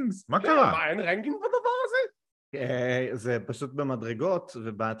רנקינגס? מה קרה? מה, אין רנקינג בדבר הזה? זה פשוט במדרגות,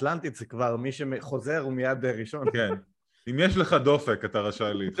 ובאטלנטית זה כבר מי שחוזר הוא מיד ראשון. כן. אם יש לך דופק אתה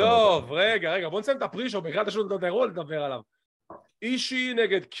רשאי להתחלות. טוב, רגע, בוא נסיים את הפרישו, בגלל יש לנו את הדיירול לדבר עליו. אישי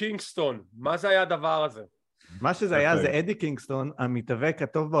נגד קינגסטון, מה זה היה הדבר הזה? מה שזה היה זה אדי קינגסטון, המתאבק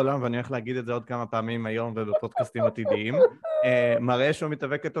הטוב בעולם, ואני הולך להגיד את זה עוד כמה פעמים היום ובפודקאסטים עתידיים, מראה שהוא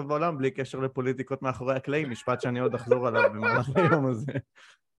מתאבק הטוב בעולם בלי קשר לפוליטיקות מאחורי הקלעים, משפט שאני עוד אחזור עליו במהלך היום הזה.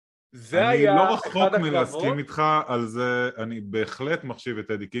 אני לא רחוק מלהסכים איתך על זה, אני בהחלט מחשיב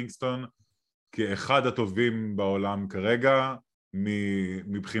את אדי קינגסטון כאחד הטובים בעולם כרגע,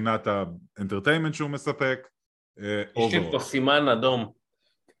 מבחינת האנטרטיימנט שהוא מספק. יש לי פה סימן אדום.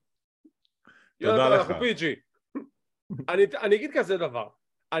 תודה לך. אני אגיד כזה דבר,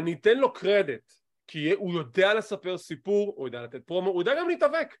 אני אתן לו קרדיט, כי הוא יודע לספר סיפור, הוא יודע לתת פרומו, הוא יודע גם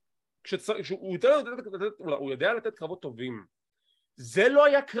להתאבק, הוא יודע לתת קרבות טובים. זה לא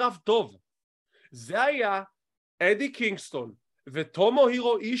היה קרב טוב, זה היה אדי קינגסטון וטומו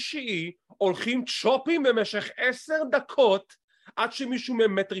הירו אישי הולכים צ'ופים במשך 10 דקות עד שמישהו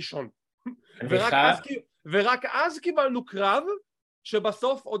מת ראשון. ורק אז קיבלנו קרב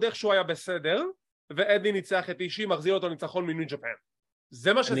שבסוף עוד איכשהו היה בסדר, ואדי ניצח את אישי, מחזיר אותו ניצחון מניו ג'פן.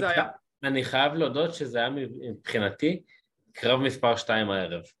 זה מה שזה היה. אני חייב להודות שזה היה מבחינתי קרב מספר 2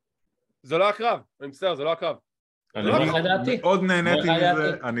 הערב. זה לא הקרב, אני מצטער, זה לא הקרב. אני לא ידעתי. מאוד נהניתי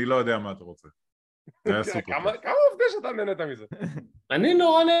מזה, אני לא יודע מה אתה רוצה. כמה עובדה שאתה נהנית מזה? אני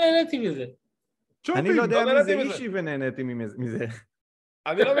נורא נהניתי מזה. אני לא יודע מי זה אישי ונהניתי מזה.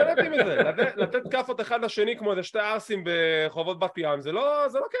 אני לא נהניתי מזה. לתת כפות אחד לשני כמו איזה 2 ארסים ברחובות בת ים, זה לא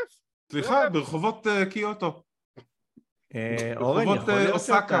כיף. סליחה, ברחובות קיוטו. אורן,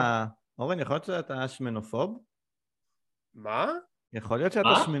 יכול להיות שאתה שמנופוב? מה? יכול להיות שאתה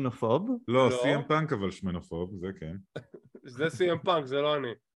שמנופוב? לא, סי.אם פאנק אבל שמנופוב, זה כן. זה סי.אם פאנק, זה לא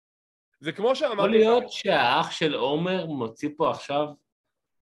אני. זה כמו שאמרתי... יכול להיות שהאח של עומר מוציא פה עכשיו...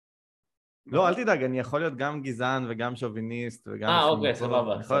 לא, אל תדאג, אני יכול להיות גם גזען וגם שוביניסט וגם... אוקיי,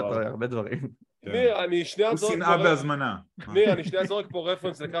 סבבה. יכול להיות הרבה דברים. ניר, אני שנייה זורק... הוא שנאה בהזמנה. ניר, אני שנייה זורק פה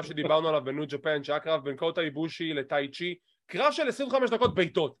רפרנס לקרב שדיברנו עליו בניו ג'פן, שהיה קרב בין קוטה איבושי לטאי צ'י, קרב של 25 דקות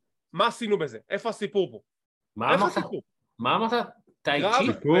ביתות. מה עשינו בזה? איפה הסיפור פה? מה אמרת? טאי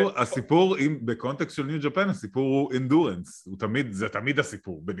צ'י? הסיפור, בקונטקסט של ניו ג'פן, הסיפור הוא אנדורנס. זה תמיד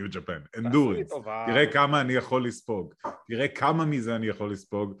הסיפור בניו ג'פן. אנדורנס. תראה כמה אני יכול לספוג. תראה כמה מזה אני יכול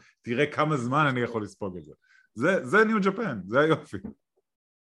לספוג. תראה כמה זמן אני יכול לספוג את זה. זה ניו ג'פן, זה היופי.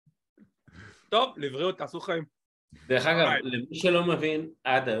 טוב, לבריאות, תעשו חיים. דרך אגב, למי שלא מבין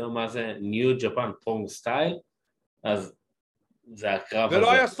עד היום מה זה ניו ג'פן סטרונג סטייל, אז זה הקרב הזה. זה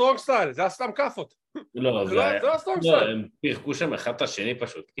לא היה סטרונג סטייל, זה היה סתם כפות. לא, זה היה סטרונג סטייל. הם פירקו שם אחד את השני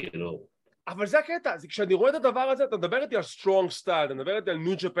פשוט, כאילו. אבל זה הקטע, כשאני רואה את הדבר הזה, אתה מדבר איתי על סטרונג סטייל, אתה מדבר איתי על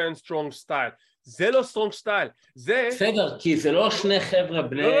ניו ג'פן סטרונג סטייל. זה לא סטרונג סטייל, זה... בסדר, כי זה לא שני חבר'ה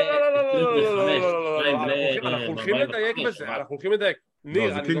בני... אנחנו הולכים לדייק בזה, אנחנו הולכים לדייק.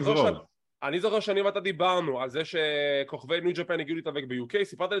 ניר, אני זוכר שאני ואתה דיברנו על זה שכוכבי ניו ג'פן הגיעו להתאבק ב-UK,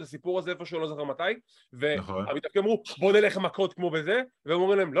 סיפרת את הסיפור הזה איפה שהוא לא זוכר מתי, והמתאבקים אמרו בוא נלך מכות כמו בזה, והם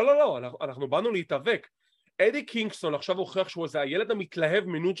אומרים להם לא, אנחנו באנו להתאבק. אדי קינגסטון עכשיו הוכיח שהוא זה הילד המתלהב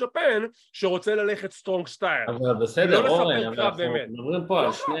מניו ג'פן שרוצה ללכת סטרונג סטייל. אבל בסדר, אורן, אנחנו מדברים פה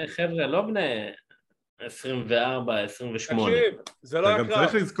על שני חבר'ה לא בני 24, 28. תקשיב, זה לא אתה גם הקרב.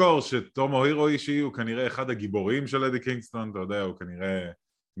 צריך לזכור שטומו הירו אישי הוא כנראה אחד הגיבורים של אדי קינגסטון, אתה יודע, הוא כנראה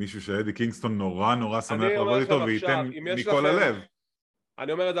מישהו שאדי קינגסטון נורא שמח לעבוד איתו וייתן מכל הלב.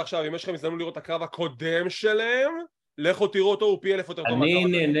 אני אומר את זה עכשיו, אם יש לכם הזדמנות לראות את הקרב הקודם שלהם, לכו תראו אותו, הוא פי 1000 יותר טוב. אני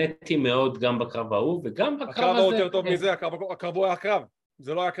נהניתי מאוד גם בקרב ההוא וגם בקרב הזה. הקרב הוא יותר טוב מזה, הקרב הוא היה קרב,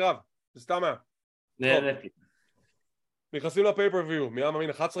 זה לא היה קרב, זה סתם היה. נהניתי. נכנסים לפייפריוויו, מי מאמין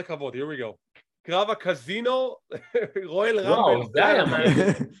 11 קרבות, here we go. קרב הקזינו, רויאל רמבל. וואו, זה היה מהיר.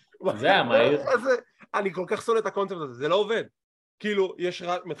 זה היה מהיר. אני כל כך שונא את הקונספט הזה, זה לא עובד. כאילו,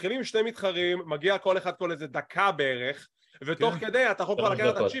 מתחילים עם 2 מתחרים, מגיע כל אחד כל איזה דקה בערך, ותוך כדי אתה יכול כבר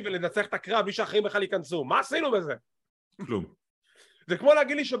לקחת תקשיב ולנצח את הקרב בלי שאחרים בכלל ייכנסו. מה עשינו בזה? כלום. זה כמו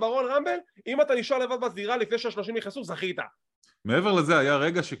להגיד לי שברון רמבל, אם אתה נשאר לבד בזירה לפני שה30 נכנסו, זכית. מעבר לזה היה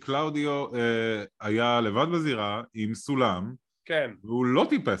רגע שקלאודיו היה לבד בזירה עם סולם, כן. והוא לא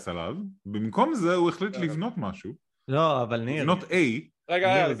טיפס עליו, במקום זה הוא החליט לבנות משהו. לא, אבל ניר. לבנות A.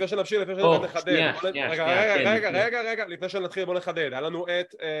 רגע, לפני שנמשיך, לפני שנחדד. רגע, לפני שנתחיל בוא נחדד. היה לנו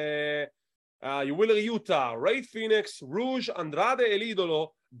את יווילר יוטה, ריי פיניקס, רוז' אנדרדה אל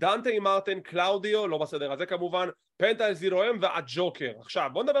אידולו, דנטה מרטין, קלאודיו, לא בסדר הזה כמובן, פנטה אל זירו אם והג'וקר. עכשיו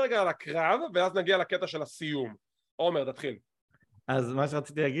בוא נדבר רגע על הקרב ואז נגיע לקטע של הסיום. עומר, תתחיל. אז מה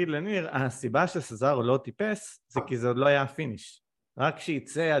שרציתי להגיד לניר, הסיבה שסזארו לא טיפס זה כי זה עוד לא היה הפיניש. רק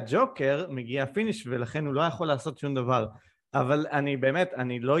כשיצא הג'וקר מגיע הפיניש ולכן הוא לא יכול לעשות שום דבר. אבל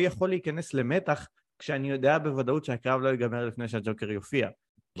אני לא יכול להיכנס למתח כשאני יודע בוודאות שהקרב לא ייגמר לפני שהג'וקר יופיע.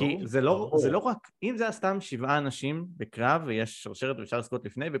 כי זה לא רק, אם זה סתם 7 אנשים בקרב ויש שרשרת ואפשר לזכות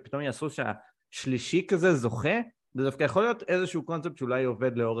לפני ופתאום יעשו שלישי כזה זוכה, זה דווקא יכול להיות איזשהו קונספט שאולי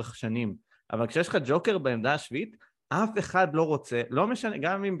עובד לאורך שנים, אבל כשיש לך ג'וקר בעמדה השביעית, אף אחד לא רוצה, לא משנה,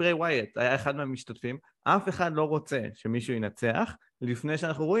 גם אם ברי ווייט היה אחד מהמשתתפים, אף אחד לא רוצה שמישהו ינצח, לפני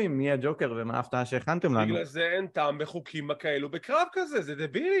שאנחנו רואים מי הג'וקר ומה ההפתעה שהכנתם לנו. בגלל זה אין טעם בחוקים כאלו בקרב כזה, זה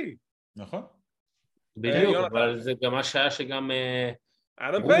דבילי. נכון. בדיוק, אבל זה גם מה שהיה שגם...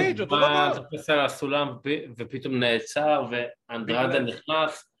 אדם פייג' אותו דבר. הוא טפס על הסולם ופתאום נעצר, ואנדרדה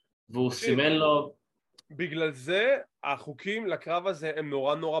נכנס, והוא סימן לו... בגלל זה החוקים לקרב הזה הם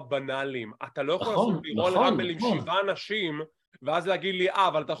נורא נורא בנאליים. אתה לא יכול לעשות לירון רמבל עם 7 אנשים, ואז להגיד לי,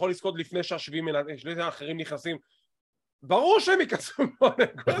 אבל אתה יכול לזכות לפני שהשביעים האחרים נכנסים. ברור שהם ייכנסו.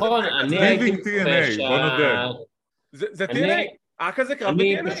 נכון, אני הייתי מצפה בוא נודה. זה TNA, כזה קרב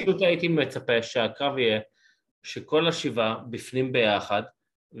ב-TNA. אני פשוט הייתי מצפה שהקרב יהיה שכל השבעה בפנים ביחד,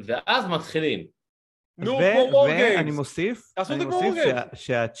 ואז מתחילים. נו, כמו וורגיימס. ואני מוסיף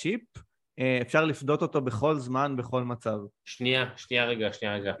שהצ'יפ, אפשר לפדות אותו בכל זמן, בכל מצב. שנייה רגע.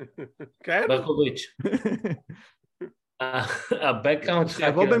 כן? ברקוביץ'. הבקאונט שלך...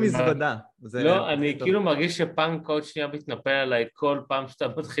 שיבוא במזוודה. לא, אני כאילו מרגיש שפאנק עוד שנייה מתנפל עליי כל פעם שאתה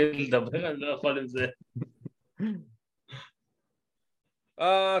מתחיל לדבר, אני לא יכול עם זה.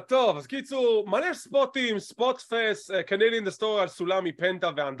 טוב, אז קיצור, מלא ספוטים, ספוט פס, קנדיאן דה סטורי על סולמי, פנטה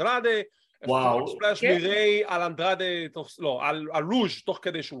ואנדרדה, וואו. ספלאש מירי על אנדרדה, לא, על רוז' תוך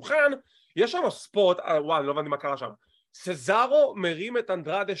כדי שולחן, יש שם ספוט, וואי, אני לא הבנתי מה קרה שם. סזארו מרים את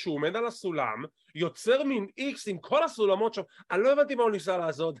אנדרדה שהוא עומד על הסולם, יוצר מין איקס עם כל הסולמות שם, אני לא הבנתי מה הוא ניסה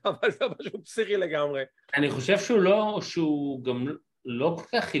לעשות, אבל זה משהו פסיכי לגמרי. אני חושב שהוא גם לא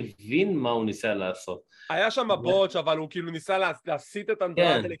כל כך הבין מה הוא ניסה לעשות. היה שם בוטש, אבל הוא כאילו ניסה להסיט את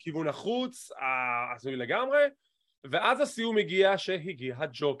אנדרדה לכיוון החוץ, עשוי לגמרי, ואז הסיום הגיע שהגיע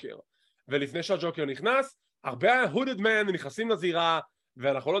הג'וקר. ולפני שהג'וקר נכנס, הרבה הודד מן נכנסים לזירה,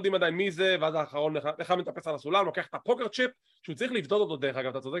 ואנחנו לא יודעים עדיין מי זה, ואז האחרון אחד מטפס על הסולם, לוקח את הפוקר צ'יפ, שהוא צריך לבדות אותו דרך אגב,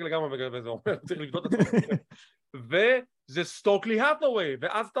 אתה צודק לגמרי וזה אומר, הוא צריך לבדות את הפוקר צ'יפ. וזה סטוקלי האת'ווי,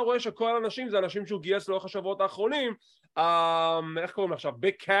 ואז אתה רואה שכל האנשים זה אנשים שהוא גייס לאורך השבועות האחרונים, איך קוראים עכשיו?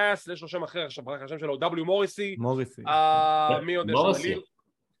 ביג קאס, יש לו שם אחר, השם שלו, W מוריסי, מי יודע?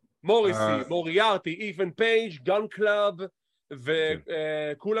 מוריסי, מוריארטי, איפן פייג', גן קלאב,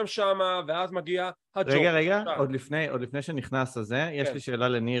 וכולם שמה, ואז מגיע הג'וקר. רגע, עוד לפני שנכנס לזה, יש לי שאלה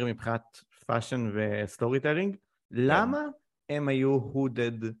לניר מבחינת פאשן וסטורי טלינג, למה הם היו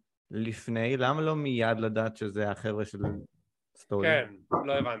הודד לפני? למה לא מיד לדעת שזה החבר'ה של סטורי? כן,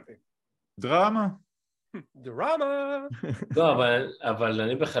 לא הבנתי. דרמה. לא, אבל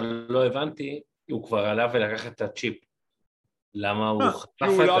אני בכלל לא הבנתי, הוא כבר עלה ולקח את הצ'יפ. למה הוא חטף את...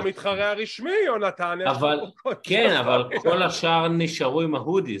 הוא לא המתחרה הרשמי, יונתן. כן, אבל כל השאר נשארו עם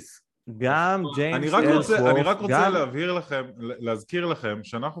ההודיס. גם ג'יימס אני רק רוצה להזכיר לכם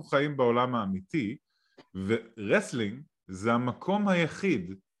שאנחנו חיים בעולם האמיתי, ורסלינג זה המקום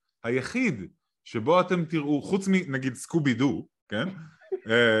היחיד שבו אתם תראו, חוץ מנגיד סקובי דו, כן?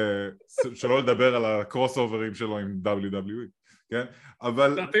 שלא לדבר על הקרוס אוברים שלו עם WWE, כן?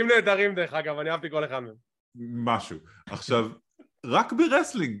 אבל... סרטים נהדרים דרך אגב, אני אהבתי כל אחד מהם. משהו. עכשיו, רק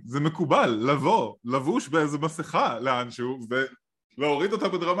ברסלינג זה מקובל לבוא, לבוש באיזו מסכה לאנשהו ולהוריד אותה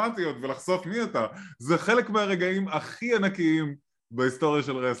בדרמטיות ולחשוף מי אתה. זה חלק מהרגעים הכי ענקיים בהיסטוריה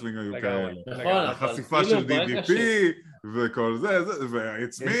של רסלינג היו כאלה. החשיפה של DDP וכל זה,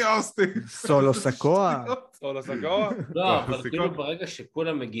 ו-It's me אוסטין. סולו סקואה. לא, אבל כאילו ברגע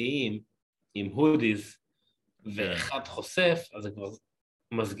שכולם מגיעים עם הודיז ואחד חושף, אז זה כבר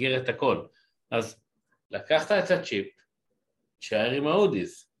מסגיר את הכל. אז לקחת את הצ'יפ, תשאר עם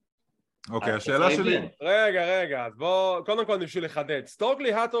ההודיז. אוקיי, השאלה שלי... רגע, אז בוא, קודם כל נפשו לחדד.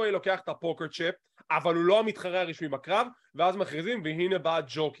 סטוקלי האת'ווי לוקח את הפוקר צ'יפ, אבל הוא לא המתחרה הרשמי בקרב, ואז מכריזים, והנה בא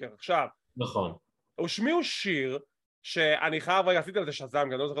ג'וקר. עכשיו, נכון. הושמיעו שיר, שאני חייב, רגע, עשיתי על זה שזם,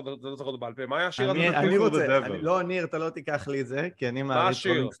 אני לא זוכר אותו בעל פה, מה היה השיר הזה? אני רוצה, לא ניר, אתה לא תיקח לי את זה, כי אני מעריץ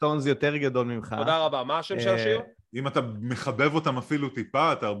רולינג סטונס יותר גדול ממך. תודה רבה, מה השם של השיר? אם אתה מחבב אותם אפילו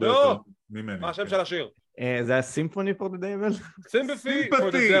טיפה, אתה הרבה יותר ממני. מה השם של השיר? זה היה סימפוני פור דה דבל?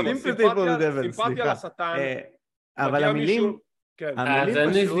 סימפתיה לשטן. אבל המילים... אז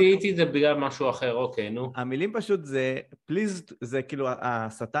אני זיהיתי את זה בגלל משהו אחר, אוקיי, נו. המילים פשוט זה, please, זה כאילו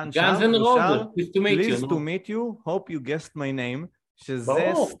השטן שם, הוא שר, please to meet you, hope you guessed my name,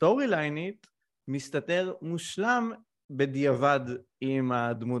 שזה סטורי ליינית, מסתתר מושלם בדיעבד עם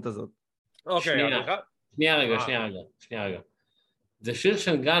הדמות הזאת. אוקיי, שנייה רגע. זה שיר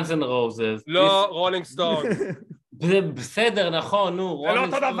של גאנס אנד רוזס. לא, רולינג סטון. זה בסדר, נכון, נו. זה לא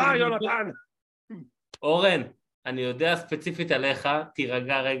אותו דבר, יונתן. אורן, אני יודע ספציפית עליך,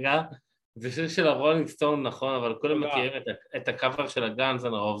 תירגע רגע, זה שיר של הרולינג סטון, נכון, אבל כולם מכירים את הקאבר של הגאנז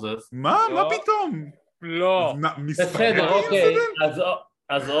אנד רוזס. מה פתאום? לא. בסדר, אוקיי,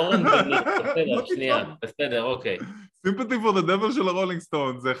 אז אורן בסדר, שנייה, בסדר, אוקיי. Sympathy for the Devil של הרולינג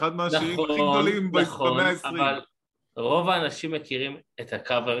סטון, זה אחד מהשירים הכי גדולים במאה ה-20. אבל רוב האנשים מכירים את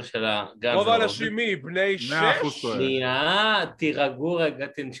הקאבר של הגאנז. רוב האנשים מי? בני 6? שנייה, תירגעו רגע,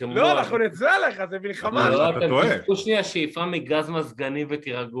 תנשמו. לא, אנחנו נצא עליך, זה מלחמה. לא, אתם תשקו שנייה שאיפה מגז מזגני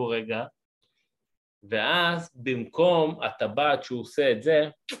ותירגעו רגע. ואז במקום הטבעת שהוא עושה את זה,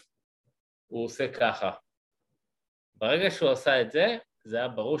 הוא עושה ככה. ברגע שהוא עשה את זה, זה היה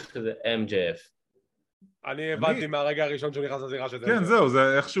ברור שזה MJF. אני הבנתי מהרגע הראשון שהוא נכנס לזירה שזה... כן, זהו,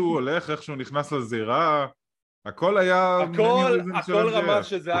 זה איך שהוא הולך, איך שהוא נכנס לזירה, הכל היה... הכל רמז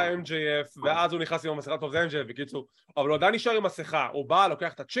שזה היה MJF, ואז הוא נכנס עם המסכה, טוב זה MJF, בקיצור, אבל הוא עדיין נשאר עם מסכה, הוא בא,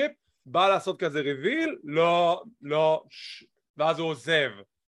 לוקח את הצ'יפ, בא לעשות כזה ריביל, לא, ואז הוא עוזב.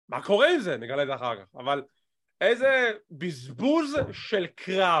 מה קורה עם זה? נגלה את זה אחר כך, אבל איזה בזבוז של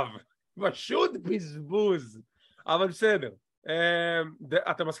קרב, פשוט בזבוז, אבל בסדר.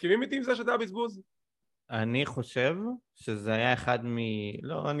 אתם מסכימים איתי עם זה שזה היה בזבוז? אני חושב שזה היה אחד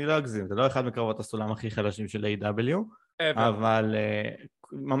לא, אני לא אגזים, זה לא אחד מקרבות הסולם הכי חלשים של AEW, אבל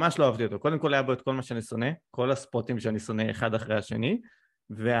ממש לא אהבתי אותו. קודם כל היה בו את כל מה שאני שונא, כל הספוטים שאני שונא אחד אחרי השני,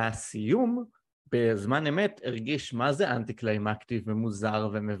 והסיום בזמן אמת הרגיש מה זה אנטי-קליימקטי ומוזר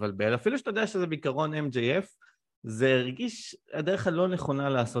ומבלבל, אפילו שאתה יודע שזה בעיקרון MJF, זה הרגיש הדרך הלא נכונה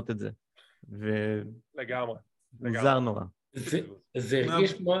לעשות את זה. לגמרי. מוזר נורא. זה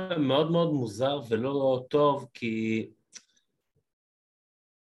הרגיש מאוד מאוד מוזר ולא טוב, כי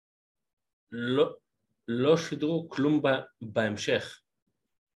לא שידרו כלום בהמשך.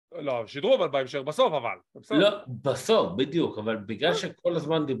 לא, שידרו אבל בהמשך, בסוף אבל. לא, בסוף, בדיוק, אבל בגלל שכל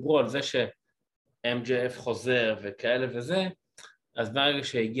הזמן דיברו על זה ש-MJF חוזר וכאלה וזה, אז ברגע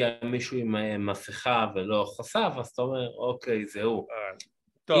שהגיע מישהו עם מסכה ולא חשף, אז אתה אומר, אוקיי, זהו.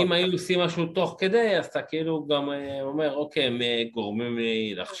 אם היו עושים משהו תוך כדי, אז אתה כאילו גם אומר, אוקיי, הם גורמים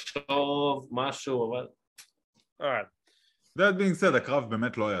לי לחשוב משהו, אבל... That being said, הקרב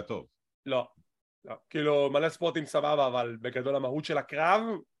באמת לא היה טוב. לא. כאילו מלא ספוטים סבבה, אבל בגדול המהות של הקרב...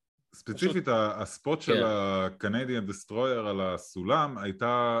 ספציפית, הספוט של ה-Canadian Destroyer על הסולם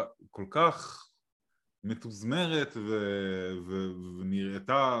הייתה כל כך מתוזמרת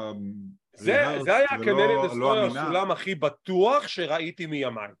ונראתה... זה היה ה-Canadian Destroyer הסולם הכי בטוח שראיתי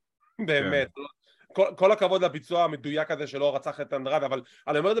מימיי. באמת. כל הכבוד לביצוע המדויק הזה שלא רצח את אנדרד, אבל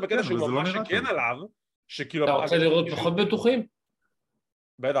אני אומר את זה בקטע שהוא ממש שכן עליו, שכאילו... אתה רוצה לראות פחות בטוחים?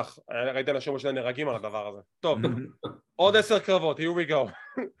 בטח, ראיתי אנשים שני נהרגים על הדבר הזה. טוב, עוד 10 קרבות, here we go.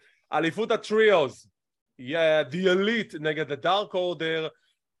 אליפות הטריוז, The Elite נגד The Dark Order.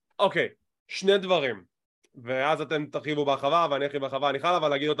 אוקיי, שני דברים, ואז אתם תרחיבו בהרחבה ואני ארחיב בהרחבה, אני חייב אבל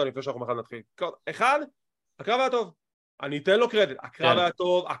להגיד אותם לפני שאנחנו מחר נתחיל. אחד, הקרב היה טוב, אני אתן לו קרדיט, הקרב היה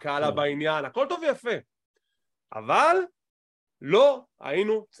טוב, הקהל היה בעניין, הכל טוב ויפה, אבל לא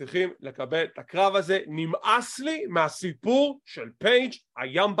היינו צריכים לקבל את הקרב הזה. נמאס לי מהסיפור של פייג',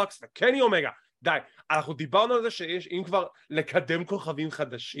 היאמבקס וקני אומגה. די, אנחנו דיברנו על זה שיש, אם כבר לקדם כוכבים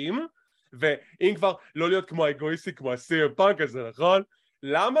חדשים, ואם כבר לא להיות כמו האגואיסטי, כמו ה-CM Punk הזה, נכון?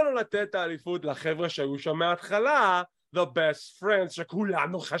 למה לא לתת את האליפות לחבר'ה שהיו שם מההתחלה, the best friends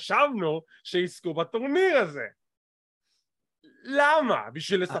שכולנו חשבנו שיזכו בטורניר הזה? למה?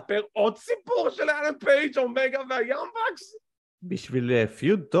 בשביל לספר עוד סיפור של אלן פייג', אומגה והיאמבקס? בשביל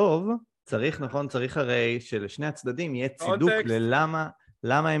פיוד טוב, צריך הרי שלשני הצדדים יהיה צידוק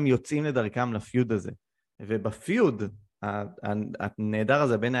ללמה הם יוצאים לדרכם לפיוד הזה. ובפיוד, הנהדר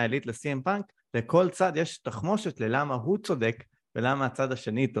הזה בין האליט ל-CM Punk, לכל צד יש תחמושת ללמה הוא צודק ולמה הצד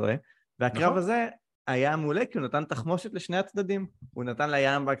השני טועה, והקרב הזה היה מעולה כי הוא נתן תחמושת לשני הצדדים. הוא נתן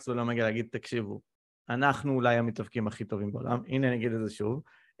ליאמבקס ולאומגה להגיד, תקשיבו, אנחנו אולי המתאבקים הכי טובים בעולם, הנה אני אגיד את זה שוב,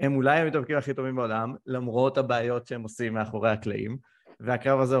 הם אולי המתאבקים הכי טובים בעולם, למרות הבעיות שהם עושים מאחורי הקלעים,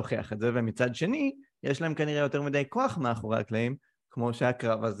 והקרב הזה הוכיח את זה, ומצד שני, יש להם כנראה יותר מדי כוח מאחורי הקלעים, כמו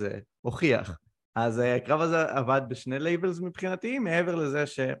שהקרב הזה הוכיח. אז הקרב הזה עבד בשני לייבלס מבחינתי, מעבר לזה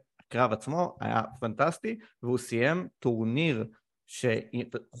שהקרב עצמו היה פנטסטי, והוא סיים טורניר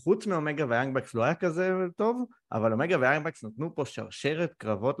שחוץ מאומגה והיאנגבקס לא היה כזה טוב, אבל אומגה והיאנגבקס נתנו פה שרשרת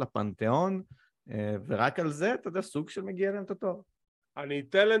קרבות לפנתיאון, ורק על זה, אתה יודע, סוג של מגיע להם את התואר. אני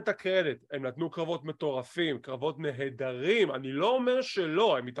אתן להם את הקרדיט, הם נתנו קרבות מטורפים, קרבות נהדרים, אני לא אומר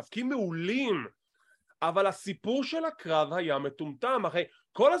שלא, הם מתאבקים מעולים, אבל הסיפור של הקרב היה מטומטם. אחרי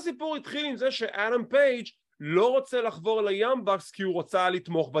כל הסיפור התחיל עם זה שאדם פייג' לא רוצה לחבור ליאמבקס כי הוא רוצה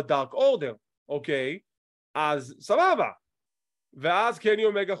לתמוך בדארק אורדר, אוקיי? אז סבבה. ואז קני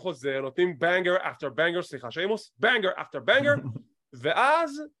אומגה חוזר, נותנים בנגר אפטר בנגר, סליחה שיימוס, בנגר אפטר בנגר,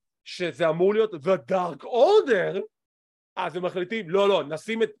 ואז שזה אמור להיות The Dark Order, אז הם מחליטים, לא,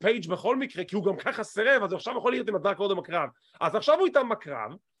 נשים את פייג' בכל מקרה, כי הוא גם ככה סירב, אז הוא עכשיו יכול להיות עם הדארק אורדר בקרב. אז עכשיו הוא איתם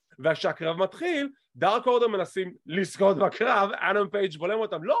בקרב, וכשהקרב מתחיל, דארק אורדר מנסים לזכות בקרב, אדם פייג' בולם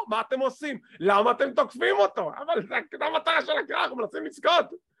אותם, לא, מה אתם עושים? למה אתם תוקפים אותו? אבל זה המטרה של הקרב, אנחנו מנסים לזכות.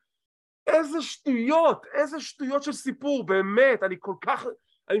 איזה שטויות של סיפור, באמת,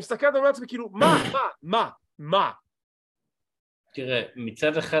 אני מסתכל על עצמי כאילו, מה? תראה,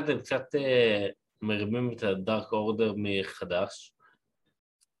 מצד אחד הם קצת מרימים את הדארק אורדר מחדש,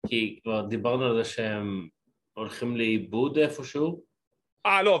 כי כבר דיברנו על זה שהם הולכים לאיבוד איפשהו.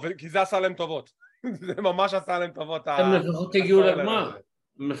 לא, כי זה עשה להם טובות. זה ממש עשה להם טובות. הם לפחות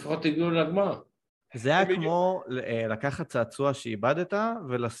הגיעו לגמר. זה היה כמו לקחת צעצוע שאיבדת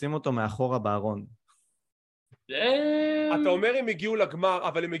ולשים אותו מאחורה בארון. אתה אומר הם הגיעו לגמר,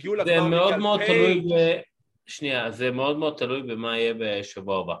 אבל הם הגיעו לגמר... זה מאוד מאוד תלוי זה מאוד מאוד תלוי במה יהיה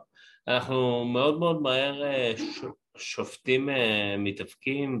בשבוע הבא. אנחנו מאוד מאוד מהר שופטים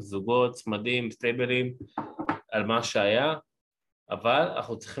מתאבקים, זוגות, צמדים, סטייבלים, על מה שהיה, אבל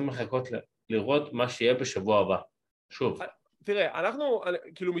אנחנו צריכים לחכות לראות מה שיהיה בשבוע הבא. שוב. תראה, אנחנו,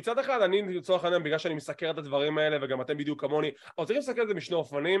 כאילו מצד אחד, אני לצורך העניין, בגלל שאני מסקר את הדברים האלה, וגם אתם בדיוק כמוני, אבל צריכים לסקר את זה משני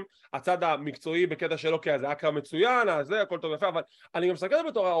אופנים, הצד המקצועי בקטע של אוקיי, זה היה קרב מצוין, אז זה הכל טוב יפה, אבל אני גם מסקר את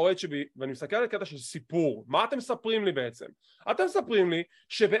זה בתור האוהד שבי, ואני מסקר את הקטע של סיפור. מה אתם מספרים לי בעצם? אתם מספרים לי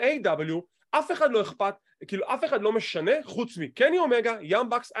שב-AEW אף אחד לא אכפת, כאילו אף אחד לא משנה חוץ מקני אומגה, יאם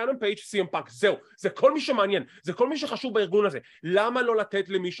בקס, אדם פייג', סי.אם פאנק, זהו, זה כל מי שמעניין, זה כל מי שחשוב בארגון הזה. למה לא לתת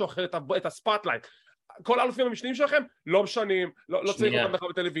למישהו אחר את הספוטלייט? כל האלופים המשניים שלכם לא משנים, לא צריך אותם בכלל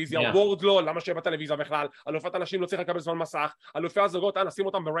בטלוויזיה, וורד לא, למה שיהיה בטלוויזיה בכלל, אלופת אנשים לא צריך לקבל זמן מסך, אלופי הזוגות, נשים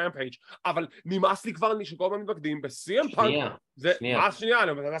אותם ברמפייג', אבל נמאס לי כבר שכל פעם מתבקדים בסי.אם פאנק, זה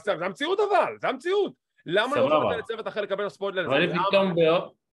המציאות אבל, זה המציאות, למה לא רוצים לתת לצוות אחר לקבל הספוטלייט?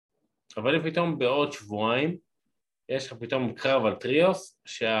 אבל פתאום בעוד שבועיים, יש לך פתאום קרב על טריוס,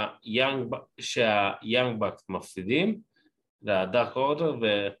 שהיאנג בקס מפסידים, לדארק אורדר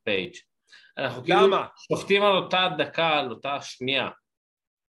ופייג'. אנחנו כאילו שופטים על אותה דקה, על אותה שנייה.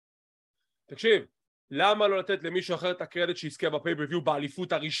 תקשיב, למה לא לתת למישהו אחר את הקרדיט שיזכה בפייפריוויו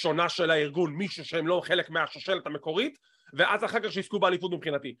באליפות הראשונה של הארגון, מישהו שהם לא חלק מהשושלת המקורית, ואז אחר כך שיזכו באליפות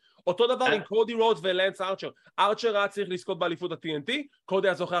מבחינתי. אותו דבר עם קודי רודס ולנס ארצ'ר. ארצ'ר היה צריך לזכות באליפות ה-TNT, קודי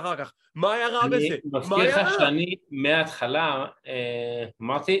היה זוכה אחר כך. מה היה רע בזה? אני מזכיר לך שאני מההתחלה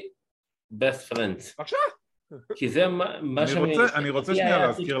אמרתי best friends. בבקשה. כי זה מה אני רוצה שנייה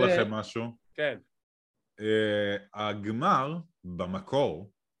להזכיר לכם משהו. כן. הגמר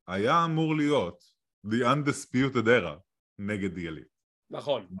במקור היה אמור להיות The Undisputed Era נגד דיאלי.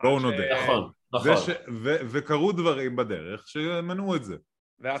 נכון. בואו נודה. נכון. וקרו דברים בדרך שמנעו את זה.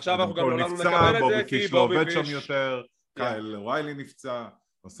 ועכשיו אנחנו גם לא נקבל את זה כי בובי פיש לא עובד שם יותר, קייל ריילי נפצע,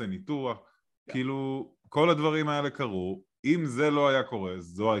 עושה ניתוח, כאילו כל הדברים האלה קרו, אם זה לא היה קורה,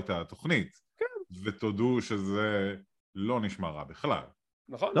 זו הייתה התוכנית. ותודו שזה לא נשמע רע בכלל.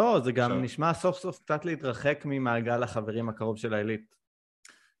 נכון? לא, זה גם נשמע סוף סוף קצת להתרחק ממעגל החברים הקרוב של העילית.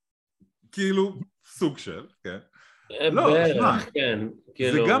 כאילו, סוג של, כן. לא, תשמע,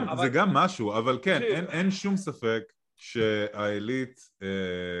 זה גם משהו, אבל כן, אין שום ספק שהעילית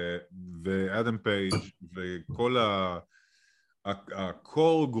ואדם פייג' וכל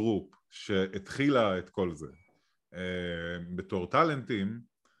הקור גרופ שהתחילה את כל זה, בתור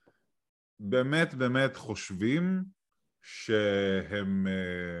טלנטים, באמת חושבים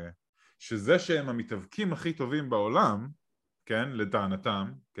שזה שהם המתאבקים הכי טובים בעולם, כן,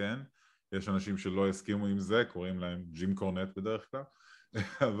 לטענתם, כן, יש אנשים שלא הסכימו עם זה, קוראים להם ג'ים קורנט בדרך כלל,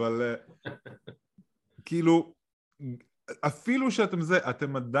 אבל כאילו, אפילו שאתם זה,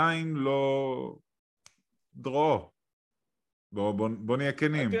 אתם עדיין לא דרו. בוא נהיה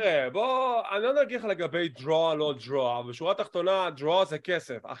כנים. תראה, אני לא נגיד לך לגבי draw לא draw, בשורה התחתונה draw זה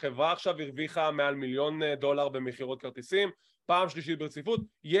כסף, החברה עכשיו הרוויחה מעל $1,000,000 במחירות כרטיסים, פעם שלישית ברציפות,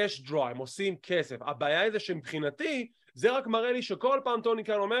 יש draw, הם עושים כסף, הבעיה היא זה שמבחינתי, זה רק מראה לי שכל פעם טוני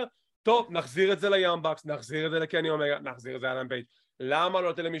קאן אומר, טוב, נחזיר את זה ליאם בקס, נחזיר את זה לקני אומגה, נחזיר את זה לאדם פייג', למה לא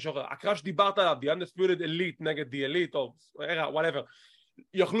לתת למישהו אחר? הקרב שדיברת עליו, The Undisputed Elite נגד The Elite, או whatever,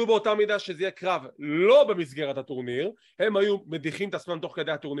 יכלו באותה מידה שזה יהיה קרב לא במסגרת הטורניר, הם היו מדיחים את עצמם תוך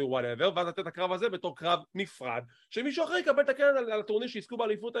כדי הטורניר whatever, ואז לתת את הקרב הזה בתור קרב נפרד, שמישהו אחר יקבל את הקרן על הטורניר שיזכו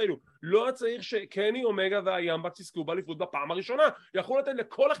באליפות האלו. לא צריך שקני אומגה והיאם בקס יזכו באליפות בפעם הראשונה, יכלו לתת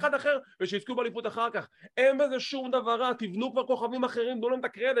לכל אחד אחר ושיזכו באליפות אחר כך. אין בזה שום דבר רע, תבנו כבר כוכבים אחרים, תנו להם את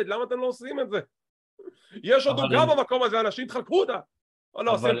הקרדיט, למה אתם לא עושים את זה? יש עוד גם במקום הזה, אנשים תחלקו אותה, או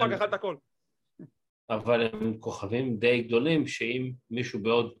לא, עושים פאק אחד את הכל. אבל הם כוכבים די גדולים שאם מישהו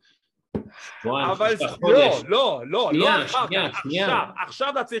בעוד אבל לא אחר כך,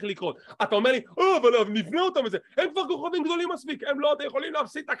 עכשיו זה צריך לקרות. אתה אומר לי, אבל נבנה אותם וזה, הם כבר כוכבים גדולים מספיק, הם לא יכולים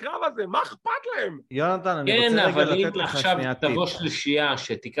להפסיד את הקרב הזה, מה אכפת להם? יונתן, אני רוצה רגע לתת לך שנייה טיפ. כן, אבל אם עכשיו תבוא שלישייה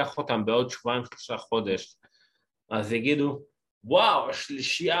שתיקח אותם בעוד 2-3 חודש, אז יגידו, וואו,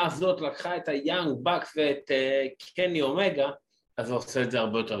 השלישייה הזאת לקחה את היאנג בקס ואת קני אומגה, אז הוא עושה את זה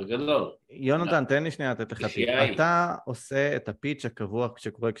הרבה יותר גדול. יונתן, תן לי שנייה לתת לך טיפ. אתה עושה את הפיץ' הקבוע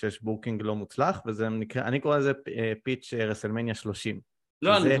שקורה כשיש בוקינג לא מוצלח, וזה נקרא, אני קורא לזה פיץ' רסלמניה 30.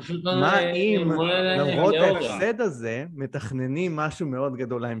 לא, אני פשוט לא... מה אם למרות ההפסד הזה, מתכננים משהו מאוד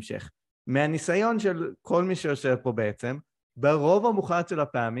גדול להמשך? מהניסיון של כל מי שיושב פה בעצם, ברוב המוחלט של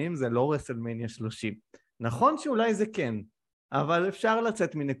הפעמים זה לא רסלמניה 30. נכון שאולי זה כן, אבל אפשר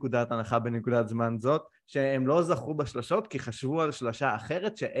לצאת מנקודת הנחה בנקודת זמן זאת, שהם לא זכו בשלשות, כי חשבו על שלשה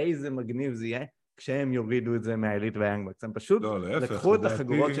אחרת, שאיזה מגניב זה יהיה, כשהם יורידו את זה מהאליט והיאנגבקס. הם פשוט לקחו את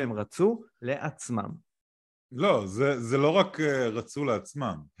החגורות שהם רצו לעצמם. לא, זה לא רק רצו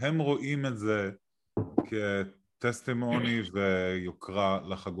לעצמם, הם רואים את זה כטסטימוני ויוקרה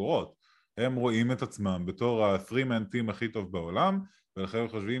לחגורות. הם רואים את עצמם בתור ה-3-man team הכי טוב בעולם, ולכן הם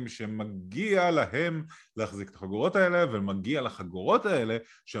חושבים שמגיע להם להחזיק את החגורות האלה, ומגיע לחגורות האלה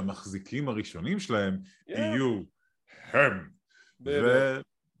שהמחזיקים הראשונים שלהם יהיו הם.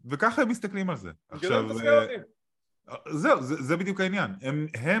 וככה הם מסתכלים על זה. עכשיו, זהו, זה בדיוק העניין.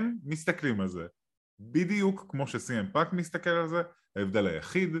 הם מסתכלים על זה. בדיוק כמו ש-CM פאנק מסתכל על זה, ההבדל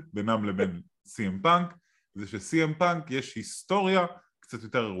היחיד בינם לבין CM פאנק, זה ש-CM פאנק יש היסטוריה קצת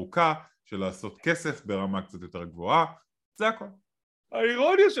יותר ארוכה, של לעשות כסף ברמה קצת יותר גבוהה, זה הכל.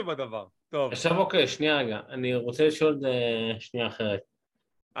 האירוניה שבדבר. טוב. עכשיו אוקיי, שנייה רגע, אני רוצה לשאול שנייה אחרת.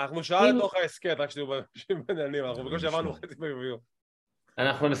 אנחנו שעה לתוך ההסקט, רק שתהיו בנענים, אנחנו בקושי עברנו חצי ביוביו.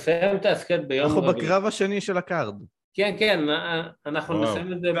 אנחנו נסיים את ההסקט ביום רביעי. אנחנו בקרב השני של הקארד. כן, כן, אנחנו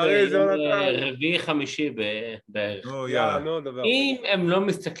נסיים את זה ברביעי חמישי בערך. אם הם לא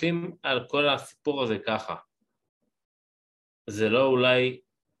מסתכלים על כל הסיפור הזה ככה, זה לא אולי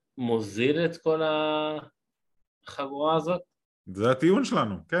מוזיל את כל החגורה הזאת? זה הטיעון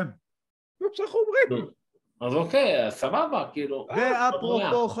שלנו, כן. זה מה שאנחנו אומרים. אז אוקיי, סבבה, כאילו.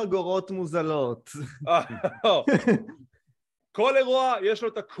 ואפרופו חגורות מוזלות. כל אירוע יש לו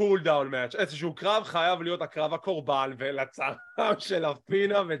את הקול דאון מאץ', איזשהו קרב חייב להיות הקרב הקורבן, ולצערם של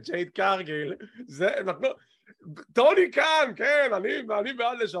אפינה וג'ייד קרגיל, זה נתנו... טוני כאן, כן, אני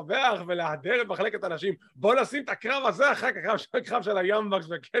בעד לשבח ולהדר את מחלקת אנשים. בוא נשים את הקרב הזה אחר כך, הקרב של היאמבקס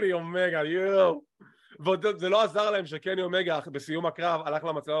וקני אומגה, יואו. וזה לא עזר להם שקני אומגה בסיום הקרב הלך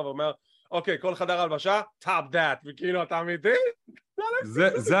למצלמה ואומר, אוקיי, כל חדר הלבשה, top that, וכאילו אתה אמיתי?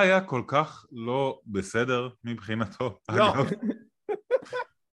 זה היה כל כך לא בסדר מבחינתו, אגב.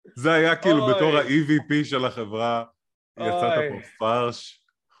 זה היה כאילו בתור ה-EVP של החברה, יצאת פה פרש.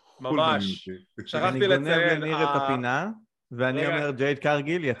 ממש. אני גונב לניר את הפינה, ואני אומר ג'ייד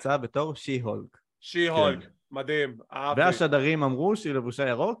קרגיל יצא בתור שי-הולק. שי-הולק, מדהים. והשדרים אמרו שהיא לבושה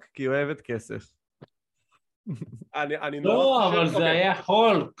ירוק, כי היא אוהבת כסף. לא, אבל זה היה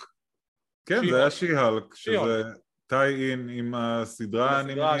הולק. כן, זה היה שי-הולק, שזה טי-אין עם הסדרה,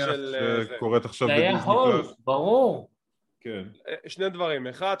 אני מניח, שקורית עכשיו בדיסני פלאס. זה היה הולק, ברור. כן. שני דברים,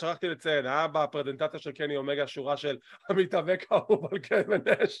 אחד, שכחתי לציין, היה בפרזנטציה של קני אומגה שורה של המתאבק האהוב על קווין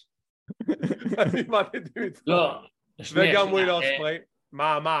נש. אני מעדיתי מצטער. לא, וגם וויל אוספרי.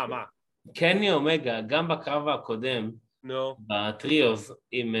 מה? קני אומגה, גם בקרב הקודם, בטריוס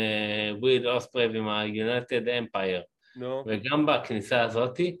עם וויל אוספרי ועם ה-United Empire, וגם בכניסה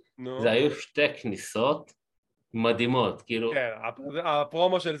הזאת, זה היו שתי כניסות מדהימות, כאילו... כן,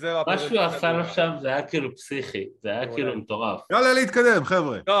 הפרומו של זה... מה שהוא עשה עכשיו זה היה כאילו פסיכי, זה היה כאילו מטורף. יאללה להתקדם,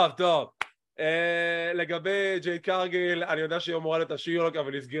 חבר'ה. טוב. לגבי ג'ייד קרגיל, אני יודע שהיא אמורה להיות השיולוק,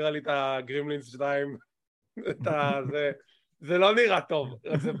 אבל הסגירה לי את הגרימלינס 2. זה לא נראה טוב,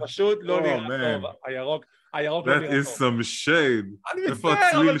 זה פשוט לא נראה טוב. הירוק לא נראה טוב. That is some shade. איפה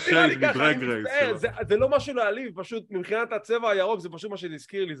הצליל shade מדרג רייס? זה לא משהו להעליב, פשוט מבחינת הצבע הירוק זה פשוט מה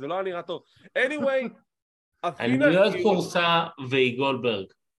שהזכיר לי, זה לא נראה טוב. anyway, אני מאוד קורסה והיא גולדברג.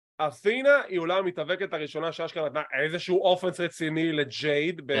 אתינה היא אולי המתאבקת הראשונה שאשכרה נתנה איזשהו אופנס רציני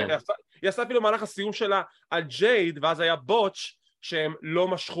לג'ייד, היא עשתה אפילו מהלך הסיום שלה על ג'ייד, ואז היה בוטש שהם לא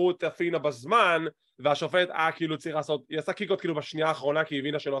משכו את אתינה בזמן, והשופט כאילו צריך לעשות, היא עשה קיקות כאילו בשנייה האחרונה, כי היא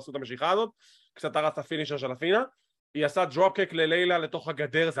הבינה שלא עשו את המשיכה הזאת, קצת הרס את הפינישר של אתינה, היא עשה דרופקק ללילה לתוך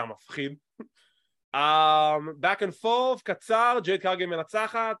הגדר, זה המפחיד. back and forth, קצר, ג'ייד קרגיל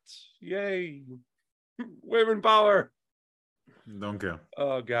מנצחת, ייי. Women power. Don't care.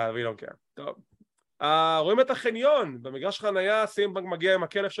 Oh God, we don't care. טוב. רואים את החניון, במגרש חנייה, סים פאנק מגיע עם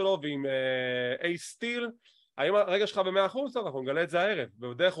הכלף שלו ועם אייס סטיל, האם הרגע שלך ב100%? טוב, אנחנו נגלה את זה הערב,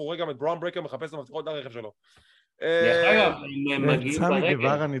 ובדרך הוא רואה גם את בראון ברקר מחפש את המפתחות הרכב שלו. דרך אגב, הם מגיעים סמי ברגל.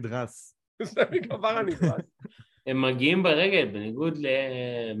 גווארה נדרס. סמי גווארה נדרס. הם מגיעים ברגל, בניגוד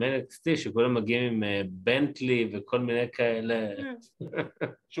ל-NXT, שכולם מגיעים עם בנטלי וכל מיני כאלה.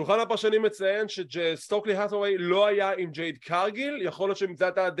 שולחן הפרשנים מציין שסטוקלי האת'ווי לא היה עם ג'ייד קרגיל, יכול להיות שמצא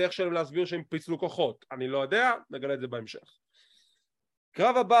את הדרך שלהם להסביר שהם פיצלו כוחות. אני לא יודע, נגלה את זה בהמשך.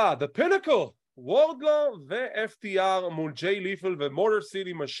 קרב הבא, The Pinnacle, וורדלו ו-FTR מול ג'יי ליפל ומוטור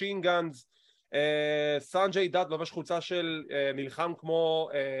סיטי משין גאנז. סנג'יי דאט לובש חולצה של נלחם כמו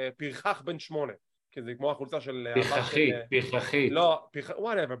פרחח בן 8. כי זה כמו החולצה של... פרחחית. לא,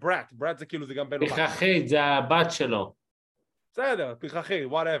 whatever, בראט זה כאילו זה גם בן... פרחחית, זה הבת שלו. בסדר, פרחחית,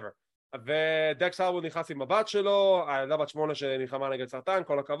 whatever. ודקס הרוורד נכנס עם הבת שלו, הילדה בת 8 שנלחמה נגד סרטן,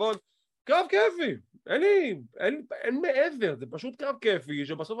 כל הכבוד. קרב כיפי, אין מעבר, זה פשוט קרב כיפי,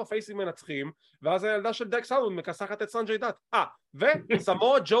 שבסוף הפייסים מנצחים, ואז הילדה של דקס הרוורד מכסחת את סנג'יי דאט.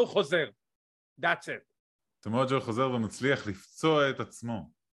 וסמואה ג'ו חוזר. That's it. סמואה ג'ו חוזר ומצליח לפצוע את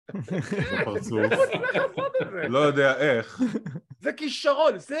עצמו. בפרצוף. לא יודע איך. זה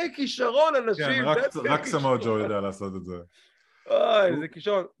כישרון אנשים. רק סמואה ג'ו יודע לעשות את זה. אוי, זה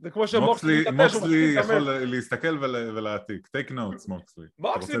כישרון. זה כמו שמוקסלי יכול להסתכל ולהעתיק. take notes, מוקסלי.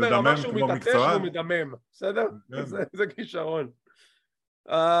 מוקסלי ברמה שהוא מתעטש והוא מדמם. בסדר? זה כישרון.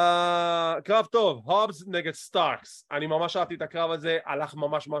 קרב טוב, הובס נגד סטארקס. אני ממש אהבתי את הקרב הזה, הלך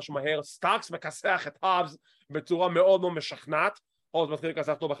ממש מהר. סטארקס מכסח את הובס בצורה מאוד משכנעת. הובס מתחיל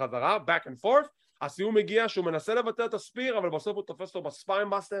לכסח אותו בחזרה, back and forth. הסיום מגיע שהוא מנסה לבטל את הספיר, אבל בסוף הוא תופס אותו בספיין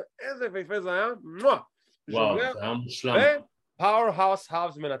בסטר. איזה יפה זה היה. וואו, זה היה מושלם. ופאוור-האוס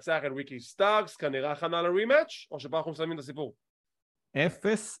הובס מנצח את ריקי סטארקס, כנראה הכנה לרימאץ' או שפה אנחנו מסיימים את הסיפור?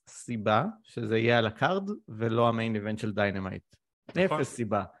 אפס סיבה שזה יהיה על הקארד ולא המיין איבנט של דיינמייט. אפס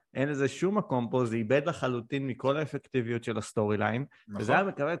סיבה. אין לזה שום מקום פה, זה איבד לחלוטין מכל האפקטיביות של הסטורי ליין, וזה היה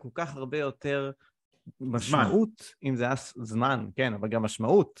מקבל כל כך הרבה יותר משמעות, אם זה היה זמן, כן, אבל גם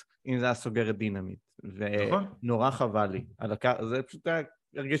משמעות, אם זה היה סוגר את דינמיט. ונורא חבל לי. זה פשוט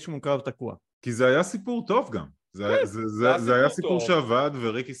הרגיש שהוא קרב תקוע. כי זה היה סיפור טוב גם. זה היה סיפור שעבד,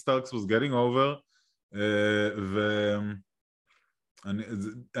 וריקי סטארקס was getting over,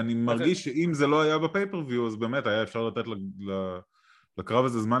 ואני מרגיש שאם זה לא היה בפייפרוויו, אז באמת היה אפשר לתת לקרב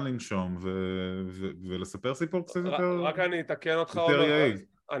הזה זמן לנשום, ולספר סיפור קצת יותר... רק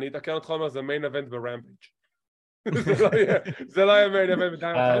אני אתקן אותך אומר, זה מיין אבנט ברמפייג'. זה לא יהיה מיין אבנט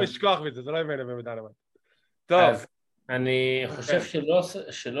בדיינמייט, צריך לשכוח מזה, זה לא יהיה מיין אבנט בדיינמייט. טוב. אני חושב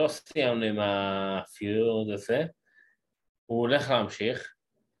שלא סיימנו עם הפיוד הזה, הוא הולך להמשיך,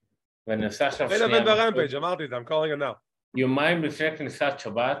 ואני עושה עכשיו מיין אבנט ברמפייג', אמרתי את זה, I'm calling it now. יומיים לפני כניסת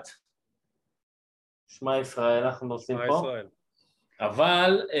שבת, שמע ישראל, אנחנו עושים פה,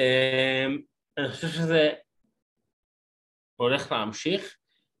 אבל אני חושב שזה הולך להמשיך,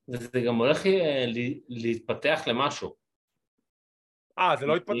 וזה גם הולך להתפתח למשהו. זה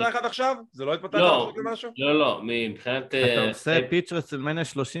לא התפתח עד עכשיו? זה לא התפתח למשהו? לא, מבחינת... אתה עושה פיץ' רסלמניה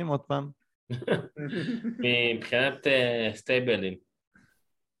 30 עוד פעם? מבחינת סטייבלים.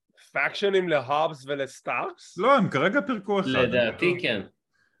 פאקשנים להובס ולסטארקס? לא, הם כרגע פירקו אחד. לדעתי כן.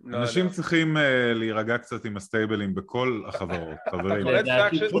 אנשים צריכים להירגע קצת עם הסטייבלים בכל החברות, חברים.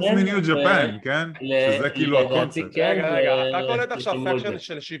 חוץ כן. מניו ג'פן, כן? שזה כאילו הקונספט. רגע, אתה קולט עכשיו פאקשן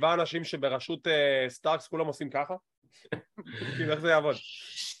של 7 אנשים שבראשות סטארקס כולם עושים ככה? כאילו איך זה יעבוד?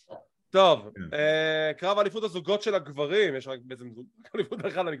 טוב, קרב האליפות הזוגות של הגברים, יש רק בעצם אליפות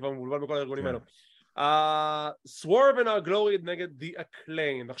אחד, אני כבר מבולבל בכל הארגונים האלו. Swerve and our glory נגד The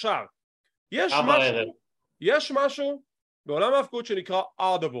Acclaimed. עכשיו, יש משהו בעולם ההפקות שנקרא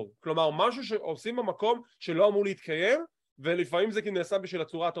audible, כלומר משהו שעושים במקום שלא אמור להתקיים, ולפעמים זה כי נעשה בשביל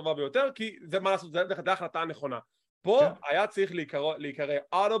הצורה הטובה ביותר, כי זה מה לעשות, זה החלטה הנכונה. פה היה צריך להיקרא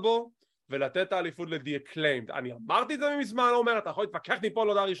audible ולתת את האליפות ל-The Acclaimed. אני אמרתי את זה מזמן, אומר, אתה יכול להתפקח לי פה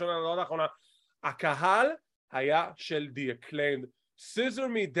להודעה ראשונה, להודעה האחרונה. הקהל היה של The Acclaimed. Scissor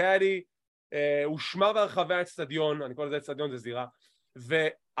Me Daddy הושמע ברחבי האצטדיון, אני קורא לזה אצטדיון, זה זירה,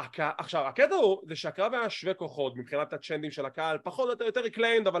 עכשיו הקטע הוא זה שהקרב היה שווה כוחות מבחינת הצ'נדים של הקהל, פחות או יותר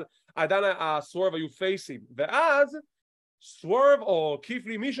Acclaimed, אבל עדיין הסוורב היו פייסים, ואז סוורב או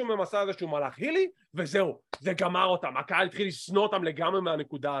קיפלי מישהו ממסע הזה שהוא מלאך הילי, וזהו, זה גמר אותם, הקהל התחיל לשנוא אותם לגמרי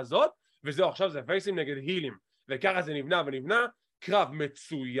מהנקודה הזאת, וזהו, עכשיו זה פייסים נגד הילים, וככה זה נבנה ונבנה, קרב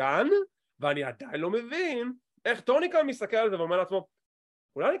מצוין, ואני עדיין לא מבין איך טוניקה מסתכל על זה ואומר לעצמו,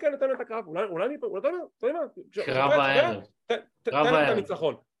 אולי אני כאן נתן את הקרב, אולי אני פה, קרב הערב. תן את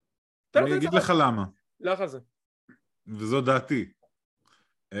הניצחון. אני אגיד לך למה. לך זה. וזו דעתי.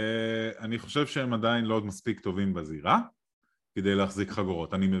 אני חושב שהם עדיין לא מספיק טובים בזירה, כדי להחזיק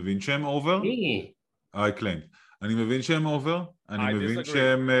חגורות. אני מבין שהם אובר. I claimed. אני מבין שהם אובר, אני מבין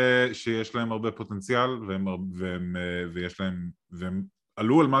שיש להם הרבה פוטנציאל, והם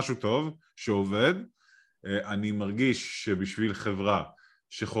עלו על משהו טוב שעובד. אני מרגיש שבשביל חברה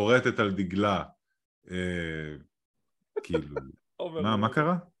שחורטת על דגלה, כאילו, מה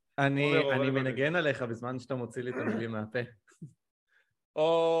קרה? אני מנגן עליך בזמן שאתה מוציא לי את המילים מהפה.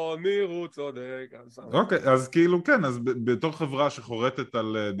 ניר הוא צודק. אוקיי, אז כאילו כן, אז בתור חברה שחורטת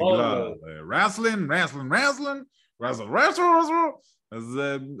על דגלה, רסלין,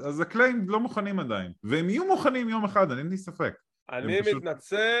 אז הקליים לא מוכנים עדיין, והם יהיו מוכנים יום אחד, אין לי ספק. אני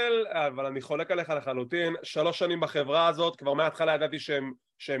מתנצל, אבל אני חולק עליך לחלוטין. 3 שנים בחברה הזאת, כבר מההתחלה ידעתי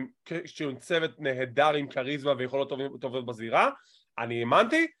שהם צוות נהדר עם קריזמה ויכולות טובות בזירה. אני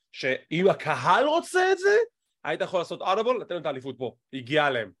האמנתי שאם הקהל רוצה את זה, היית יכול לעשות אודיבל, לתת להם את האליפות פה, הגיע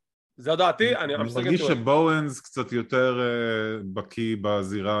להם. זה דעתי, אני מרגיש שבואנס קצת יותר בקיא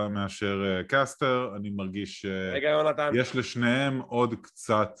בזירה מאשר קסטר, אני מרגיש שיש לשניהם עוד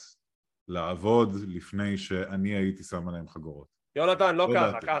קצת לעבוד לפני שאני הייתי שם עליהם חגורות. יונתן, לא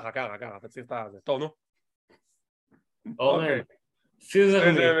ככה, אתה צריך את זה. טוב, נו. אורן,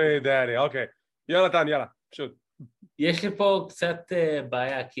 סיזר מי. אוקיי. יונתן, יאללה, פשוט. יש לי פה קצת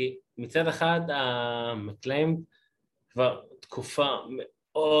בעיה, כי מצד אחד המקליים כבר תקופה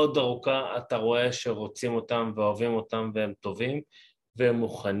מאוד ארוכה, אתה רואה שרוצים אותם ואוהבים אותם והם טובים והם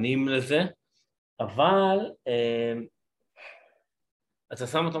מוכנים לזה, אבל אתה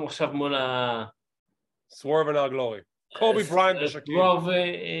שם אותם עכשיו מול Swerve and Our Glory. קובי בריינט ושקיל. Swerve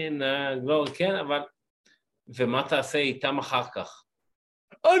and Our Glory, כן, אבל ומה תעשה איתם אחר כך?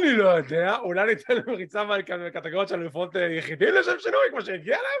 אני לא יודע, אולי ניתן להם ריצה בקטגוריות של אליפות יחידים לשם שינוי, כמו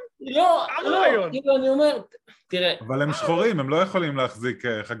שהגיע להם? לא, כאילו אני אומר, תראה. אבל הם שחורים, הם לא יכולים להחזיק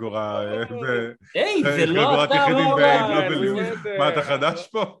חגורה היי, זה לא אתה מה, אתה חדש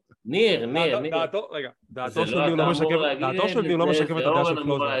פה? ניר. דעתו של ניר לא משקף את הדעה של קלוזליין.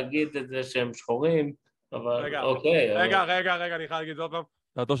 אמור להגיד את זה שהם שחורים, אבל אוקיי. רגע, אני חייב להגיד זאת פעם.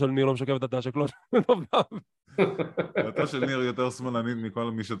 דעתו של ניר לא משקף את הדעה של קלוזליין. דעתו של ניר יותר שמאלנית מכל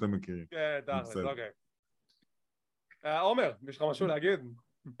מי שאתם מכירים. כן, תכלס, אוקיי. עומר, יש לך משהו להגיד?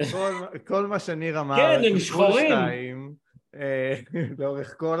 כל מה שניר אמר, כן, הם שחורים.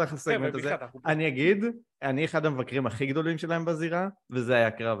 לאורך כל הסגמנט הזה, אני אגיד, אני אחד המבקרים הכי גדולים שלהם בזירה, וזה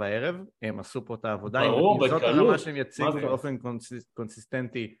היה קרב הערב, הם עשו פה את העבודה, ברור, זאת הרמה שהם יציגו באופן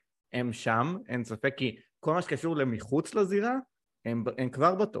קונסיסטנטי, הם שם, אין ספק, כי כל מה שקשור למחוץ לזירה, הם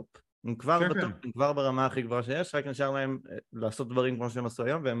כבר בטופ, הם כבר ברמה הכי גבוהה שיש, רק נשאר להם לעשות דברים כמו שהם עשו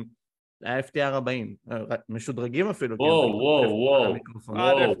היום, והם ה-FTR הבאים, משודרגים אפילו. וואו.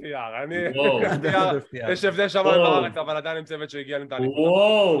 עד FTR, יש הבדל שם בארץ, אבל עדיין עם צוות שהגיע לתהליך.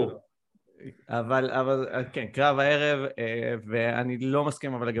 וואו. אבל כן, קרב הערב, ואני לא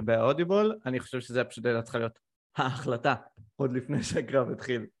מסכים אבל לגבי האודיבול, אני חושב שזה פשוט צריכה להיות ההחלטה, עוד לפני שהקרב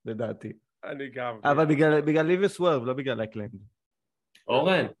התחיל, לדעתי. אני גם. אבל בגלל ליב וסוורב, לא בגלל הקלנד.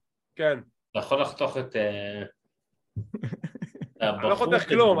 אורן. כן. אתה יכול לחתוך את... אני לא חותך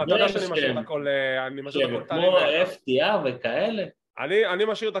כלום, אתה יודע שאני משאיר את הכל, אני משאיר את הכל טרי כמו FTR וכאלה. אני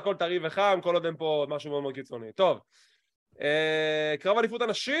משאיר את הכל טרי וחם, כל עוד אין פה משהו מאוד מאוד קיצוני. טוב, קרב אליפות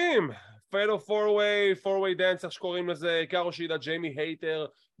הנשים, פייטל 4-way דנס, איך שקוראים לזה, היקרו שידה, ג'יימי הייטר,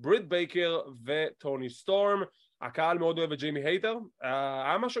 בריט בייקר וטוני סטורם. הקהל מאוד אוהב את ג'יימי הייטר.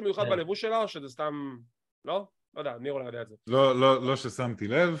 היה משהו מיוחד בלבוש שלה, או שזה סתם... לא? לא יודע, ניר אולי יודע את זה. לא ששמתי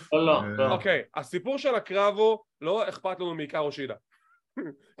לב. לא. אוקיי, הסיפור של הקרב הוא, לא אכפת לנו מעיקר שידה.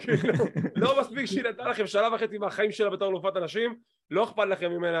 לא מספיק שהיא נתנה לכם 1.5 מהחיים שלה בתור אלופת הנשים, לא אכפת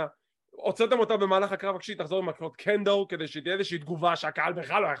לכם ממנה. הוצאתם אותה במהלך הקרב כשהיא תחזור עם מקלות קנדו, כדי שתהיה איזושהי תגובה שהקהל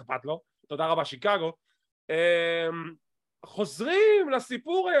בכלל לא אכפת לו. תודה רבה שיקגו. חוזרים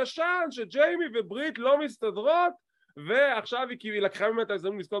לסיפור הישן שג'יימי וברית לא מסתדרות, ועכשיו היא לקחה ממנה את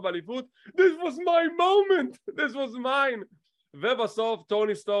ההזדמנות לזכות באליפות. This was my moment, this was mine. ובסוף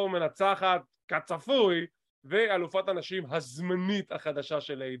טוני סטורם מנצחת כצפוי, ואלופת הנשים הזמנית החדשה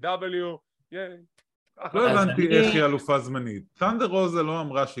של AEW. לא הבנתי איך היא אלופה זמנית. תנדר רוזה לא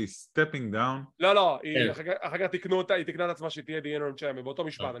אמרה שהיא סטפינג דאון? לא, אחר כך תקנו אותה, היא תקנה את עצמה שהיא תהיה The Interim Champion, באותו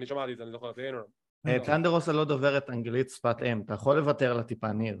משפט, אני שמעתי את זה, אני זוכר, The Interim. תנדר רוזה לא דוברת אנגלית שפת אם, אתה יכול לוותר לה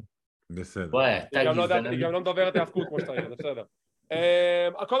טיפה, ניר. בסדר. היא גם לא מדברת האבקות כמו שצריך, זה בסדר.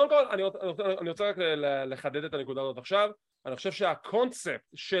 קודם כל, אני רוצה רק לחדד את הנקודה הזאת עכשיו. אני חושב שהקונספט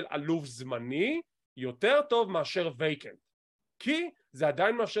של אלוף זמני יותר טוב מאשר וייקנט, כי זה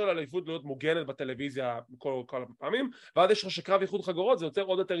עדיין מאשר לאליפות להיות מוגנת בטלוויזיה כל הפעמים, ועד יש לך שקרב איחוד חגורות, זה יוצר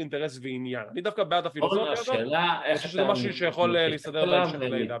עוד יותר אינטרס ועניין. אני דווקא בעד הפילוסופיה הזאת, אני חושב שזה משהו שיכול להסתדר בהמשך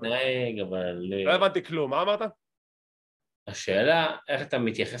ל-AEW. לא הבנתי כלום, מה אמרת? השאלה איך אתה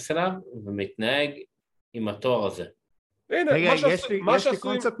מתייחס אליו ומתנהג עם התואר הזה. הנה, רגע, יש לי שעשו עם...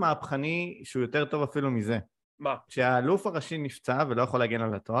 קונספט מהפכני שהוא יותר טוב אפילו מזה. מה? כשהאלוף הראשי נפצע ולא יכול להגן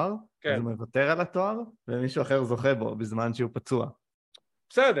על התואר, כן. אז הוא מוותר על התואר, ומישהו אחר זוכה בו בזמן שהוא פצוע.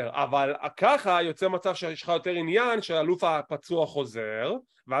 בסדר, אבל ככה יוצא מצב שיש לך יותר עניין שהאלוף הפצוע חוזר,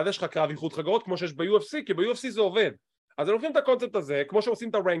 ואז יש לך קרב איחוד חגורות כמו שיש ב-UFC, כי ב-UFC זה עובד. אז הם לוקחים את הקונספט הזה, כמו שעושים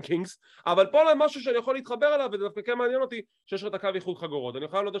את הרנקינגס, אבל פה להם משהו שאני יכול להתחבר אליו, וזה דווקא כן מעניין אותי שיש לך את הקרב איחוד חגורות. אני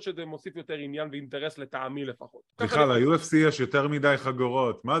יכול לדעת שזה מוסיף יותר עניין ואינטרס לטעמי לפחות. בכלל, ל-UFC יש יותר מדי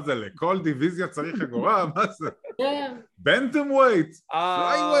חגורות. מה זה, לכל דיוויזיה צריך חגורה? מה זה? בנטם ווייט,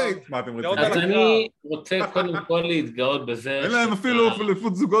 פליי ווייט. מה אתם רוצים? אז אני רוצה קודם כל להתגאות בזה. אין להם אפילו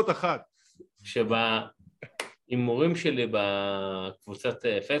לפות זוגות אחת. שבהימורים שלי בקבוצת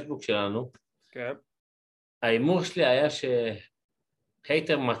פייסבוק שלנו, כן. ההימור שלי היה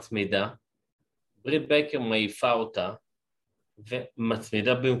שהייטר מצמידה, ברית בייקר מעיפה אותה,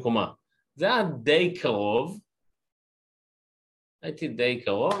 ומצמידה במקומה. זה היה די קרוב, הייתי די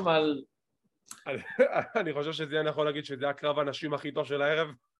קרוב, אבל... אני חושב שזה אני יכול להגיד שזה הקרב הנשים הכי טוב של הערב.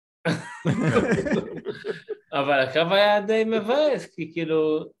 אבל הקרב היה די מבאס, כי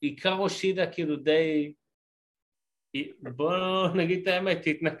כאילו, עיקר אושידה כאילו די... בואו נגיד את האמת,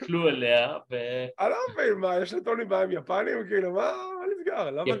 תתנכלו אליה, אני לא מבין, מה, יש לטוני בעיה עם יפנים? כאילו, מה נסגר?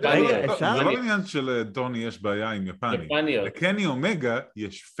 זה לא עניין של טוני יש בעיה עם יפנים. לקני אומגה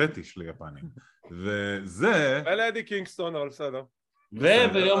יש פטיש ליפנים. וזה... ולאדי קינגסטון, אבל בסדר.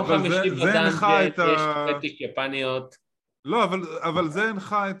 וביום חמישי בדנג'ט יש פטיש יפניות. לא, אבל זה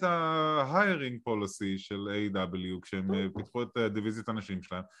הנחה את ה-hiring policy של AEW כשהם פיתחו את דיוויזיית הנשים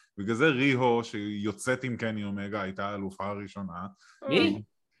שלהם. בגלל זה ריהו שיוצאת עם קני אומגה הייתה האלופה הראשונה. מי?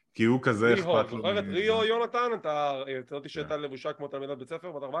 כי הוא כזה אכפת לו. זוכרת ריהו יונתן, אתה ראיתי שהייתה לבושה כמו תלמידת בית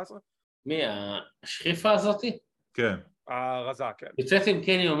ספר בת 14? מי, השכיפה הזאתי? כן. הרזה, כן. יוצאת עם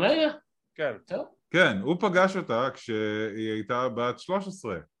קני אומגה? כן. כן, הוא פגש אותה כשהיא הייתה בת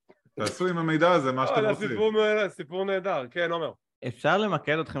 13. תעשו עם המידע הזה מה שאתם רוצים. סיפור נהדר, כן, עומר. אפשר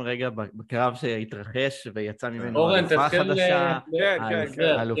למקד אתכם רגע בקרב שהתרחש ויצא ממנו אלופה חדשה,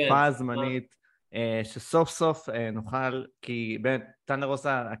 האלופה הזמנית, שסוף סוף נוכל, כי באמת טנדה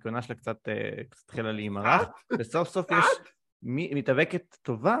רוסה, הכהונה שלה קצת התחילה להימרח, וסוף סוף יש מתאבקת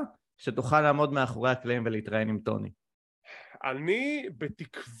טובה שתוכל לעמוד מאחורי הקלעים ולהתראיין עם טוני. אני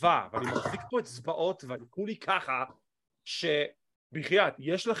בתקווה, ואני מחזיק פה אצבעות ואני כולי ככה, בחייאת,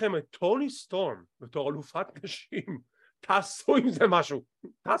 יש לכם את טוני סטורם בתור אלופת נשים, תעשו עם זה משהו,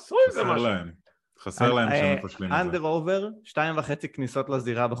 תעשו עם זה משהו. חסר להם שהם מפשלים את זה. אנדר אובר, 2.5 כניסות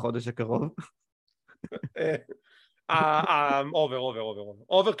לזירה בחודש הקרוב.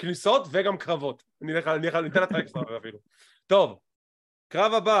 אובר כניסות וגם קרבות, אני אתן את האקסטרה אפילו. טוב,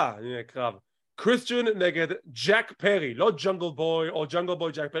 קרב הבא, קרב, קריסטיאן נגד ג'ק פרי, לא ג'ונגל בוי או ג'ונגל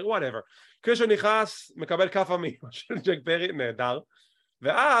בוי ג'ק פרי, whatever. קריסטיאן נכנס, מקבל כף המימה של ג'ק פרי, נהדר,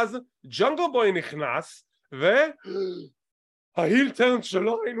 ואז ג'ונגל בוי נכנס, וההיל טרן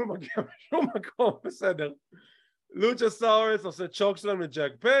שלו היינו מגיע בשום מקום, בסדר. לוצ'סאורס עושה צ'וקסלם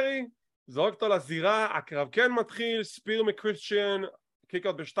לג'ק פרי, זורק אותו לזירה, הקרב כן מתחיל, ספיר מקריסטיאן,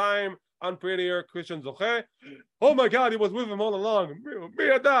 קיק-אוט בשתיים, unprettier, קריסטיאן זוכה, Oh my god, he was with him all along, מי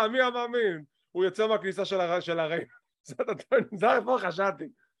ידע, מי המאמין? הוא יוצא מהכניסה של הרי, זה איפה חשבתי.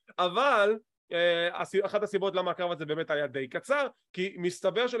 אבל אחת הסיבות למה הקרב הזה באמת היה די קצר, כי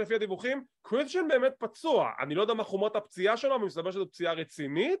מסתבר שלפי הדיווחים קריסטיאן באמת פצוע, אני לא יודע מה חומות הפציעה שלו, אבל מסתבר שזו פציעה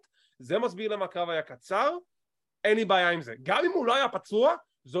רצינית, זה מסביר למה הקרב היה קצר, אין לי בעיה עם זה, גם אם הוא לא היה פצוע,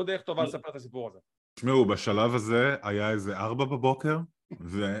 זו דרך טובה לספר את הסיפור הזה. תשמעו, בשלב הזה היה איזה 4 בבוקר,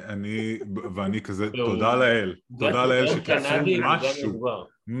 ואני כזה, תודה לאל שקיצרו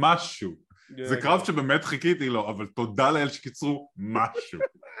משהו. זה קרב שבאמת חיכיתי לו, אבל תודה לאל שקיצרו משהו.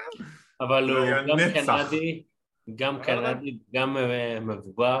 אבל הוא גם קנדי, גם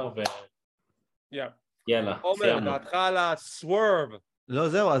מבוגר, יאללה, עומר, דעתך על הסוורב. לא,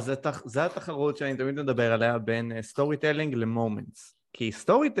 זהו, אז זה התחרות שאני תמיד מדבר עליה בין סטורי טלינג למומנטס. כי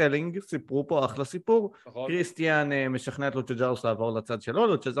סטורי טלינג סיפרו פה אחלה סיפור, קריסטיאן משכנע את לוצ'ג'ארוס לעבור לצד שלו,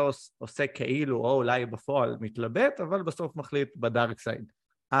 לוצ'ג'ארוס עושה כאילו או אולי בפועל מתלבט, אבל בסוף מחליט בדארק סייד.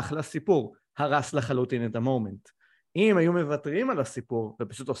 אחלה סיפור, הרס לחלוטין את המומנט. אם היו מוותרים על הסיפור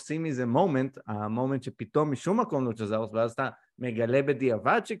ופשוט עושים מזה מומנט, המומנט שפתאום משום מקום לוצ'ג'ארוס, ואז אתה מגלה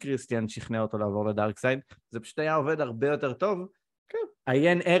בדיעבד שקריסטיאן שכנע אותו לעבור לדארק סייד, זה פשוט היה עובד הרבה יותר טוב.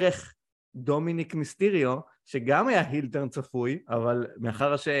 עיין ערך דומיניק מיסטיריו, שגם היה הילטרן צפוי, אבל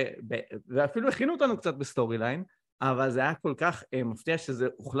מאחר ואפילו הכינו אותנו קצת בסטורי ליין, אבל זה היה כל כך מפתיע שזה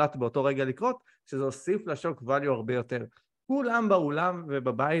הוחלט באותו רגע לקרות, שזה הוסיף לשוק ואליו הרבה יותר. כולם באולם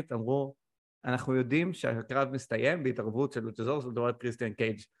ובבית אמרו, אנחנו יודעים שהקרב מסתיים בהתערבות של לוצ'ג'ארוס לדברת קריסטיאן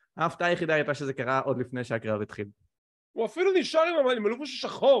קייג'. ההפתעה היחידה הייתה שזה קרה עוד לפני שהקרב התחיל. הוא אפילו נשאר עם הלובוש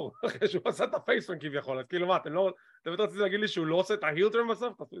שחור, אחרי שהוא עשה את הפייסמן כביכול, אז כאילו מה, אתם רציתם להגיד לי שהוא לא עושה את ההילטרן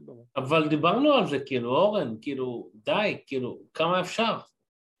בסוף? תעשו את זה. אבל דיברנו על זה, כאילו, אורן, כאילו, די, כאילו, כמה אפשר?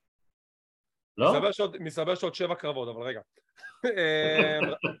 לא? מסתבר שעוד 7 קרבות, אבל רגע.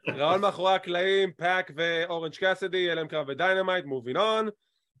 רעיון מאחורי הקלעים, פאק ואורנג' קאסידי, אלה הם קרב בדיינמייט, מובין און.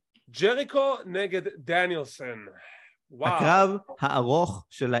 ג'ריקו נגד דניאלסון. הקרב הארוך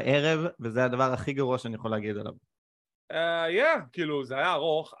של הערב, וזה הדבר הכי גרוע שאני יכול להגיד עליו. כאילו זה היה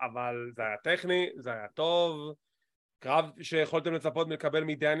ארוך, אבל זה היה טכני, זה היה טוב. קרב שיכולתם לצפות לקבל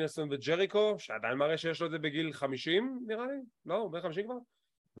מדניאלסון וג'ריקו, שעדיין מראה שיש לו את זה בגיל 50 נראה לי, לא? הוא בן 50 כבר?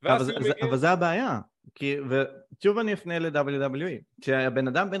 אבל זה הבעיה, ושוב אני אפנה ל-WWE, כשהבן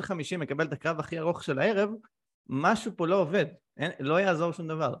אדם בן 50 מקבל את הקרב הכי ארוך של הערב, משהו פה לא עובד, לא יעזור שום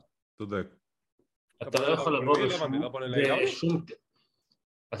דבר. צודק. אתה לא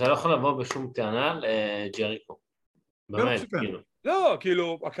יכול לבוא בשום טענה לג'ריקו. באמת, כאילו. לא,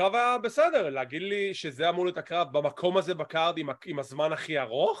 כאילו, הקרב היה בסדר, להגיד לי שזה אמור להיות הקרב במקום הזה בקארד עם הזמן הכי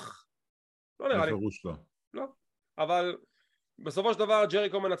ארוך? לא נראה לי. בפירוש לא. לא, אבל בסופו של דבר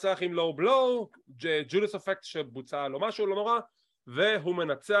ג'ריקו מנצח עם לואו בלואו, ג'ודס אפקט שבוצע לו משהו, לא נורא, והוא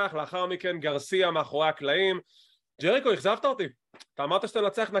מנצח, לאחר מכן גרסיה מאחורי הקלעים. ג'ריקו, אכזבת אותי. אתה אמרת שאתה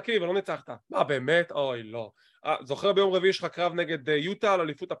נצח נקי ולא ניצחת. מה, באמת? אוי, לא. זוכר ביום רביעי שלך קרב נגד יוטה על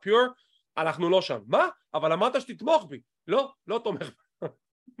אליפות הפיור? אנחנו לא שם. מה? אבל אמרת שתתמוך בי. לא, לא תומך.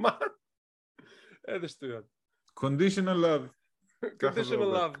 מה? איזה שטויות. Conditional love.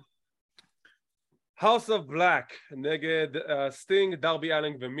 Conditional love. House of Black נגד סטינג, דרבי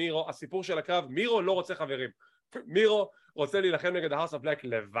אלינג ומירו. הסיפור של הקרב, מירו לא רוצה חברים. מירו רוצה להילחם נגד ה-House of Black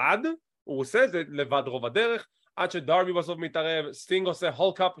לבד. הוא עושה את זה לבד רוב הדרך. עד שדרבי בסוף מתערב, סטינג עושה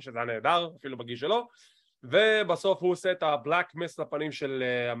הולקאפ, שזה היה נהדר, אפילו בגיל שלו, ובסוף הוא עושה את הבלק מיס לפנים של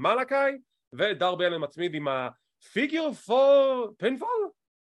מלאקאי, ודרבי אלן מצמיד עם הפיגר פור פינפול?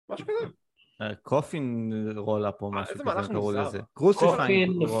 משהו כזה? קופין רולאפ או משהו כזה קראו לזה.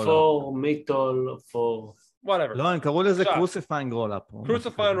 קופין פור מיטול פור... לא, הם קראו לזה קרוסיפיינג רולאפ.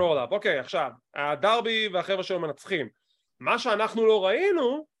 קרוסיפיינג רולאפ, אוקיי, עכשיו, הדרבי והחבר'ה שלו מנצחים. מה שאנחנו לא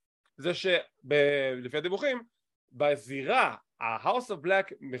ראינו, זה שלפי הדיווחים, בזירה, ה-House of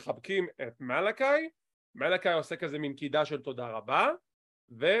Black מחבקים את מלאקאי, מלאקאי עושה כזה מין קידה של תודה רבה,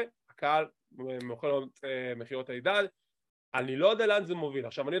 והקהל מוכן מחיאות הידד. אני לא יודע לאן זה מוביל.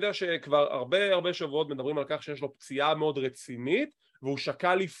 עכשיו אני יודע שכבר הרבה שבועות מדברים על כך שיש לו פציעה מאוד רצינית, והוא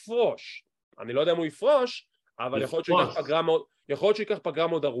שקל לפרוש. אני לא יודע אם הוא יפרוש, אבל יכול להיות שיקח פגרה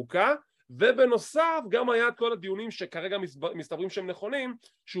מאוד ארוכה, ובנוסף גם היה את כל הדיונים שכרגע מסתברים שהם נכונים,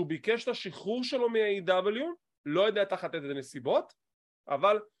 שהוא ביקש את השחרור שלו מה-AEW, לא יודע תחת איזה נסיבות,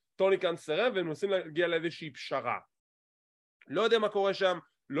 אבל טוני קאן סירב והם מנסים להגיע לאיזושהי פשרה. לא יודע מה קורה שם,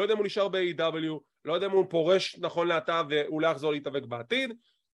 לא יודע אם הוא נשאר ב-AEW, לא יודע אם הוא פורש נכון לעתה ואולי יחזור להתאבק בעתיד.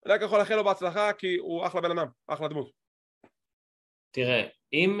 אני רק יכול לאחל לו בהצלחה כי הוא אחלה בן אדם, אחלה דמות. תראה,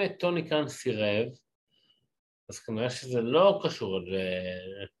 אם טוני קאן סירב, אז כנראה שזה לא קשור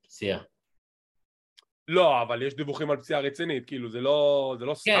לפציעה. לא, אבל יש דיווחים על פציעה רצינית, כאילו זה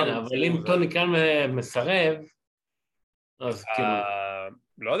לא סתם. כן, אבל אם טוני קאן מסרב, אז כאילו...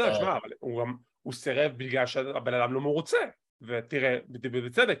 לא יודע, שמע, אבל הוא סירב בגלל שהבן אדם לא מרוצה. ותראה,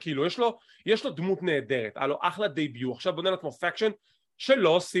 בצדק, כאילו יש לו דמות נהדרת, היה לו אחלה דייביו, עכשיו בונה לעצמו פאקשן שלא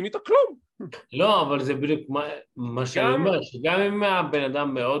עושים איתו כלום. לא, אבל זה בדיוק מה שאני אומר, שגם אם הבן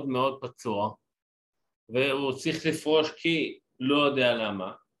אדם מאוד מאוד פצוע, והוא צריך לפרוש כי לא יודע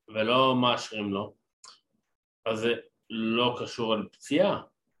למה, ולא מאשרים לו, אז זה לא קשור על פציעה.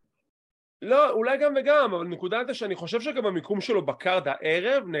 לא, אולי גם וגם, אבל נקודה זה שאני חושב שגם המיקום שלו בקארד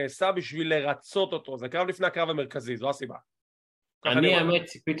הערב נעשה בשביל לרצות אותו, זה קרב לפני הקרב המרכזי, זו הסיבה. אני האמת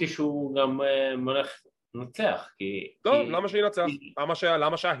ציפיתי שהוא גם מלך לנצח, כי... לא, למה שינצח?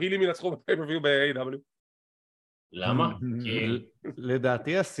 למה שההילים ינצחו בפייפריוויו ב-AEW? למה?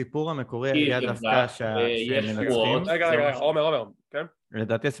 לדעתי הסיפור המקורי היה דווקא שהם מנצחים. רגע, עומר, כן?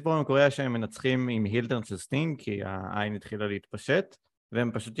 לדעתי הסיפור המקורי היה שהם מנצחים עם הילטרן של סטינג, כי העין התחילה להתפשט,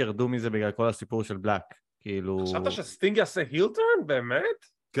 והם פשוט ירדו מזה בגלל כל הסיפור של בלק, כאילו... חשבת שסטינג יעשה הילטרן? באמת?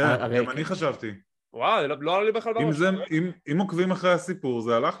 כן, גם אני חשבתי. וואו, לא עלה לי בכלל בראש. אם עוקבים אחרי הסיפור,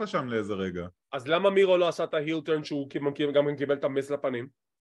 זה הלך לשם לאיזה רגע. אז למה מירו לא עשה את ההילטרן שהוא גם קיבל את המס לפנים?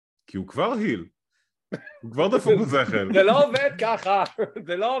 כי הוא כבר היל. הוא כבר דפוק בזכר. זה לא עובד ככה.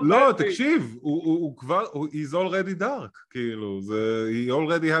 זה לא עובד. לא, תקשיב, הוא כבר, he's already dark, כאילו, he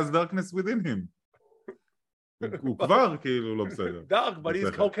already has darkness within him. הוא כבר כאילו לא בסדר. dark, but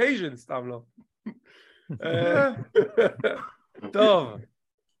he's Caucasian, סתם לא. טוב.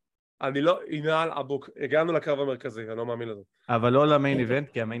 אני לא, אינל אבוק, הגענו לקרב המרכזי, אני לא מאמין לזה. אבל לא למיין איבנט,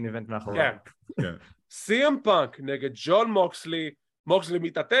 כי המיין איבנט מאחורי. כן. סי.אם פאנק נגד ג'ון מוקסלי, מוקסלי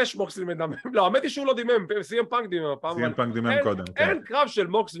מתעטש, מוקסלי מדמם, לא, האמת היא שהוא לא דימם, סי.אם פאנק דימם הפעם, סי.אם פאנק דימם קודם, כן. אין קרב של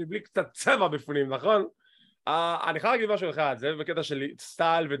מוקסלי בלי קצת צבע בפנים, נכון? אני חייב להגיד משהו אחד, זה בקטע של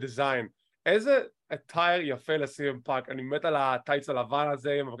סטייל ודיזיין, איזה אטייר יפה לסי.אם פאנק, אני מת על הטייץ הלבן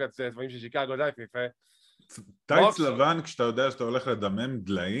הזה, עם צבעים של שיקגו, זה יפה. טייץ לבן כשאתה יודע שאתה הולך לדמם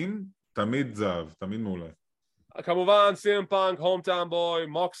דליים, תמיד זהב, תמיד מעולה. כמובן סי.אם פאנק, הומטאון בוי,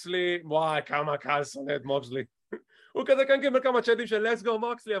 מוקסלי, וואי כמה קהל שונא את מוקסלי. הוא כזה כאן קיבל כמה צ'אטים של let's go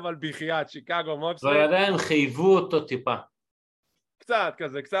מוקסלי, אבל בחייאת, שיקגו מוקסלי. אבל עדיין חייבו אותו טיפה. קצת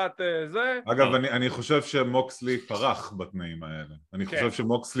כזה, קצת זה. אגב, אני חושב שמוקסלי פרח בתנאים האלה. אני חושב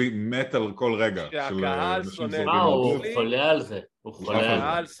שמוקסלי מת על כל רגע. שהקהל שונא את הוא חולה על זה.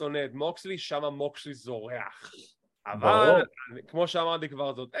 הקהל שונא את מוקסלי, שם מוקסלי זורח. אבל, כמו שאמרתי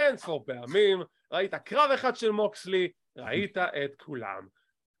כבר זאת אין ספור פעמים, ראית קרב אחד של מוקסלי, ראית את כולם.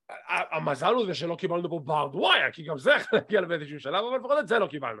 המזל הוא זה שלא קיבלנו פה בארד ווייר, כי גם זה יכול להגיע באיזשהו שלב, אבל לפחות את זה לא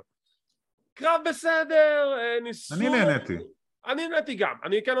קיבלנו. קרב בסדר, ניסו... אני נהניתי. אני נהניתי גם,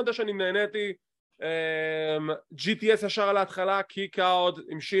 אני כן יודע שאני נהניתי. GTS ישר על ההתחלה, קיק אאוט,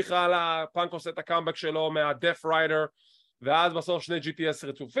 המשיך הלאה, פאנק עושה את הקאמבק שלו מהדף ריידר, ואז בסוף שני GTS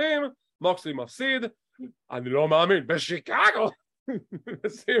רצופים, מוקסלי מפסיד, אני לא מאמין, בשיקגו!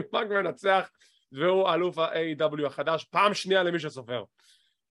 סי.אם פאנק מנצח, והוא אלוף ה-AEW החדש, פעם שנייה למי שסופר.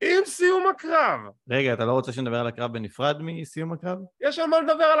 עם סיום הקרב. רגע, אתה לא רוצה שנדבר על הקרב בנפרד מסיום הקרב? יש על מה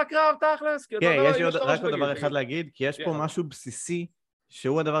לדבר על הקרב, תכלס? כן, יש לי רק עוד דבר אחד להגיד, כי יש פה משהו בסיסי,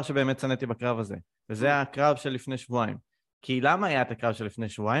 שהוא הדבר שבאמת צנעתי בקרב הזה, וזה הקרב של לפני שבועיים. כי למה היה את הקרב של לפני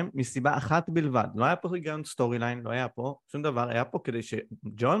שבועיים? מסיבה אחת בלבד. לא היה פה היגיון סטורי ליין, לא היה פה שום דבר, היה פה כדי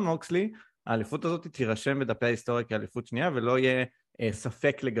שג'ון מוקסלי, האליפות הזאת תירשם בדפי ההיסטוריה כאליפות שנייה, ולא יהיה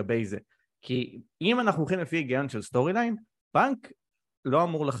ספק לגבי זה. כי אם אנחנו הולכים לפי היגיון של סטורי ליין, פאנק לא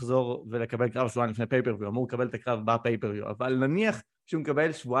אמור לחזור ולקבל קרב שבועיים לפני פייפריוויו, אמור לקבל את הקרב בפייפריוויו, אבל נניח שהוא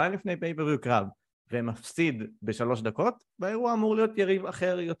מקבל שבועיים לפני פייפריוויו קרב, ומפסיד ב3 דקות, והאירוע אמור להיות יריב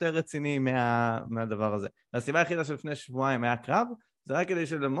אחר יותר רציני מהדבר הזה. והסיבה היחידה של לפני שבועיים היה קרב, זה רק כדי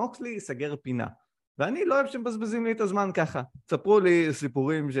שלמוקסלי יסגר פינה. ואני לא אוהב שמבזבזים לי את הזמן ככה. תספרו לי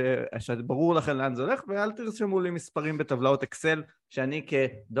סיפורים שברור לכם לאן זה הולך, ואל תרשמו לי מספרים בטבלאות אקסל, שאני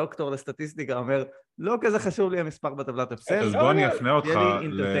כדוקטור לסטטיסטיקה אומר, לא כזה חשוב לי המספר בטבלת אקסל. אז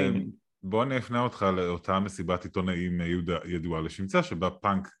בוא אני אפנה אותך לאותה מסיבת עיתונאים ידועה לשמצה, שבה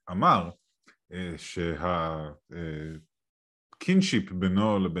פאנק אמר שהקינשיפ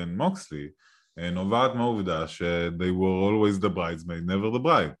בינו לבין מוקסלי נובעת מהעובדה ש-they were always the bridesmaid, never the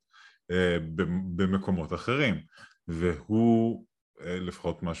bride. במקומות אחרים, והוא,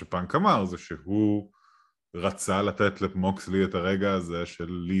 לפחות מה שפאנק אמר, זה שהוא רצה לתת למוקסלי את הרגע הזה של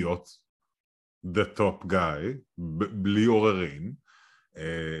להיות the top guy, בלי עוררין.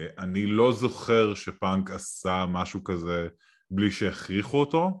 אני לא זוכר שפאנק עשה משהו כזה בלי שהכריחו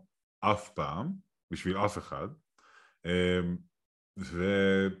אותו, אף פעם, בשביל אף אחד,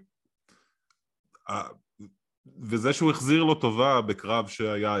 וזה שהוא החזיר לו טובה בקרב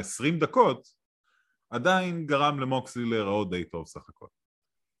שהיה 20 דקות, עדיין גרם למוקסלי להיראות די טוב סך הכל.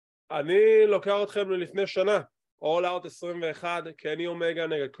 אני לוקח אתכם ללפני שנה, All Out 21, קני אומגה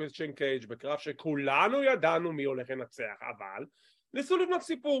נגד קריסטיאן קייג' בקרב שכולנו ידענו מי הולך לנצח, אבל ניסו לבנות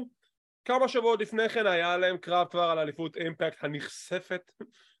סיפור. כמה שבועות לפני כן היה להם קרב כבר על אליפות אימפקט הנחשפת,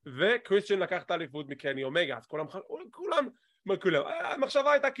 וקריסטיאן לקח את האליפות מקני אומגה, אז כולם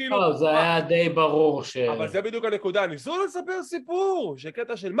המחשבה הייתה כאילו... לא, זה היה די ברור ש... אבל זה בדיוק הנקודה, ניסו לספר סיפור,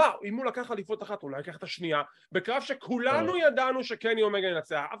 שקטע של מה, אם הוא לקח אליפות אחת, אולי לקח את השנייה, בקרב שכולנו ידענו שקני אומגה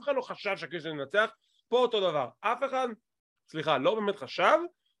ינצח, אף אחד לא חשב שקריסטיאן ינצח, פה אותו דבר, אף אחד, סליחה, לא באמת חשב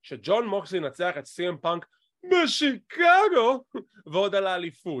שג'ון מוקסלי ינצח את סי.אם פאנק בשיקגו, ועוד על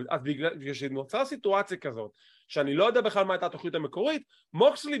האליפות. אז בגלל שנוצרה סיטואציה כזאת, שאני לא יודע בכלל מה הייתה התוכנית המקורית,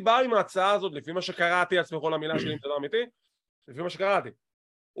 מוקסלי בא עם ההצעה הזאת, לפי מה שקראתי, עצמכו למילה שלי, אם זה לא אמיתי, לפי מה שקראתי,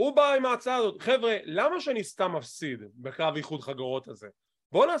 הוא בא עם ההצעה הזאת, חבר'ה, למה שאני סתם מפסיד בקרב איחוד חגורות הזה?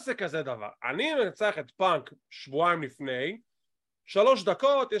 בואו נעשה כזה דבר, אני מנצח את פאנק שבועיים לפני, 3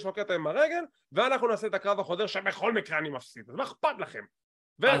 דקות, יש לו קטע עם הרגל, ואנחנו נעשה את הקרב החוזר שבכל מקרה אני מפסיד, אז מה אכפת לכם?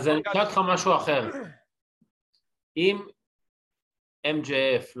 אז אני אקרא לך משהו אחר, אם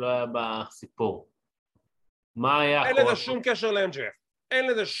MJF לא היה בסיפור, מה היה... אין לזה שום קשר ל-MJF, אין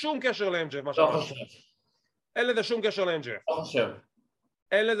לזה שום קשר ל-MJF, מה לא חושב. אין לזה שום קשר ל-MJF. לא חושב.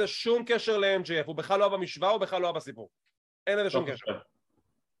 אין לזה שום קשר ל-MJF, הוא בכלל לא היה במשוואה, הוא בכלל לא היה בסיפור. אין לזה שום קשר.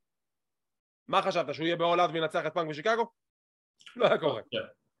 מה חשבת, שהוא יהיה ב-All Out וינצח את פאנק בשיקגו? לא היה קורה.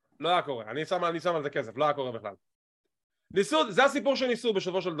 לא היה קורה, אני שם על זה כסף, לא היה קורה בכלל. ניסו, זה הסיפור שניסו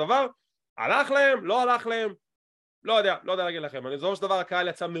בשבוע של דבר, הלך להם, לא הלך להם, לא יודע להגיד לכם, אני זוכר שדבר הקהל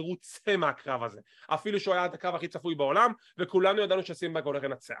יצא מרוצה מהקרב הזה, אפילו שהוא היה את הקרב הכי צפוי בעולם, וכולנו ידענו שסימבק הולך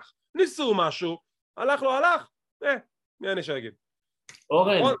לנצח. ניסו משהו, הלך לא הלך, מי אני שיגיד.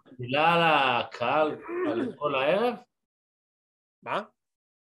 אורן, מילה על הקהל על כל הערב? מה?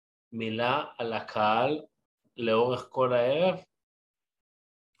 מילה על הקהל לאורך כל הערב?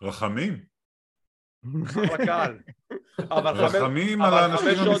 רחמים. הקהל. רחמים על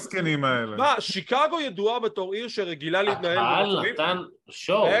האנשים המסכנים האלה. מה, שיקגו ידועה בתור עיר שרגילה להתנהל הקהל נתן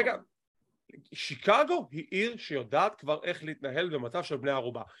שואו. רגע, שיקגו היא עיר שיודעת כבר איך להתנהל במצב של בני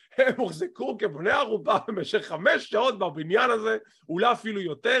ערובה. הם הוחזקו כבני ערובה במשך 5 שעות בבניין הזה, אולי אפילו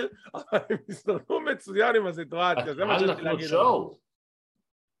יותר, אבל הם הסתדרו מצוין עם הסיטואציה, זה מה שיש לי להגיד.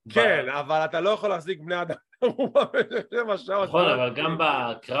 כן, אבל אתה לא יכול להחזיק בני אדם ערובה במשך 7 שעות. נכון, אבל גם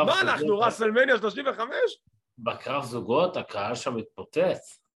בקרב... מה אנחנו, רסלמניה 35? בקרב זוגות הקהל שם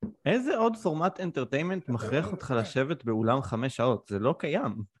מתפוצץ. איזה עוד פורמט אנטרטיימנט מכריח אותך לשבת באולם 5 שעות? זה לא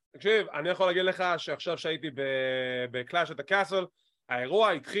קיים. תקשיב, אני יכול להגיד לך שעכשיו שהייתי בקלאש את הקאסל,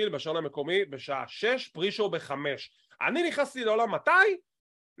 האירוע התחיל בשעון המקומי בשעה 6, פרישו ב5. אני נכנסתי לעולם מתי?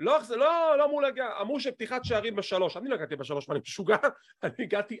 לא אמור להגיע, אמרו שפתיחת שערים ב3, אני לא הגעתי ב3 ואני משוגע, אני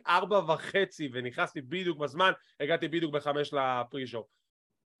הגעתי 4:30 ונכנסתי בדיוק בזמן, הגעתי בדיוק ב5 לפרישו.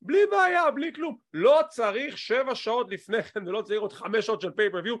 בלי בעיה, בלי כלום, לא צריך 7 שעות לפני כן ולא צריך עוד 5 שעות של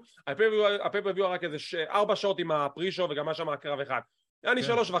פייפריוויו, הפייפריוויו רק איזה 4 שעות עם הפרישו וגם היה שם הקרב אחד. אני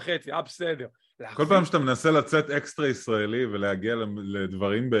 3:30, בסדר. כל פעם שאתה מנסה לצאת אקסטרה ישראלי ולהגיע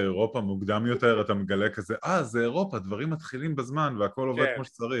לדברים באירופה מוקדם יותר, אתה מגלה כזה, זה אירופה, דברים מתחילים בזמן והכל עובד כמו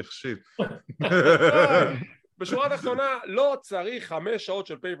שצריך, שיט. בשורה התחתונה, לא צריך 5 שעות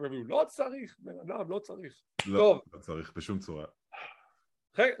של פייפריוויו, לא צריך, בן אדם, לא צריך. לא צריך בשום צורה.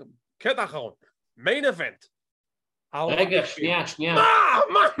 קטע אחרון, מיין איבנט. רגע, שנייה.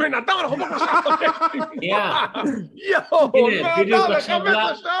 מה, בן אדם, אנחנו בקשה. שנייה. יואו, בדיוק עכשיו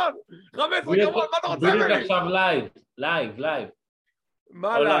 15 שעות. 15 כמובן, מה אתה רוצה ממני? בדיוק עכשיו לייב.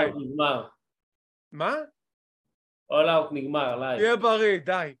 מה לייב? נגמר. מה? All Out נגמר, לייב. תהיה בריא,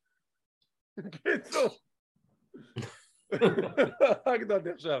 די. קיצור. רק דעתי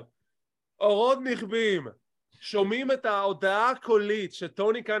עכשיו. אורות נכבים. שומעים את ההודעה הקולית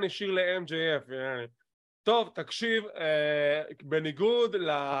שטוני כאן השאיר ל-MJF. טוב, תקשיב, בניגוד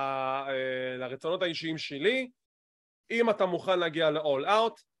לרצונות האישיים שלי, אם אתה מוכן להגיע ל-All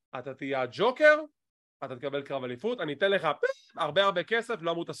Out, אתה תהיה הג'וקר, אתה תקבל קרב אליפות, אני אתן לך הרבה כסף,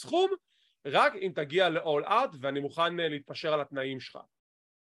 לא אמור את הסכום, רק אם תגיע ל-All Out ואני מוכן להתפשר על התנאים שלך.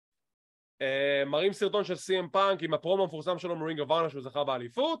 מראים סרטון של CM פאנק עם הפרומו המפורסם שלו מרינג אוף שהוא זכה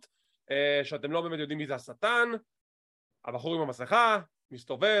באליפות, שאתם לא באמת יודעים מי זה השטן, הבחור עם המסכה,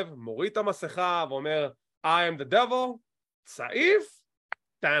 מסתובב, מוריד את המסכה ואומר I am the devil, צעיף,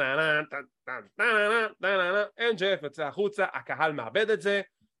 MJF יוצא החוצה, הקהל מאבד את זה,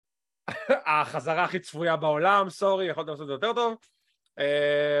 החזרה הכי צפויה בעולם, סורי, יכולת לעשות את זה יותר טוב,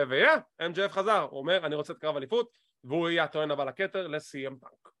 MJF חזר, הוא אומר אני רוצה את קרב אליפות, והוא יהיה הטוען הבא לכתר ל-CM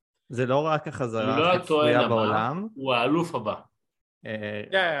פאנק. זה לא רק החזרה הכי צפויה בעולם, הוא האלוף הבא.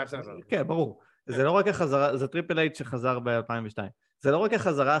 כן, ברור. זה לא רק החזרה, זה טריפל אייץ' שחזר ב-2002. זה לא רק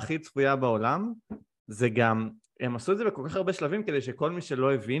החזרה הכי צפויה בעולם, זה גם, הם עשו את זה בכל כך הרבה שלבים כדי שכל מי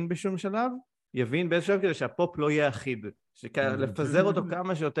שלא הבין בשום שלב, יבין באיזה שלב כדי שהפופ לא יהיה אחיד. לפזר אותו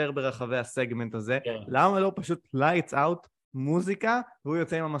כמה שיותר ברחבי הסגמנט הזה. למה לא פשוט lights out, מוזיקה, והוא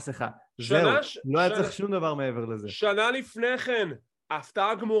יוצא עם המסכה. זהו, לא היה צריך שום דבר מעבר לזה. שנה לפני כן,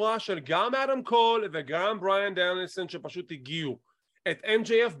 הפתעה גמורה של גם אדם קול וגם בריאן דניאלסון שפשוט הגיעו. את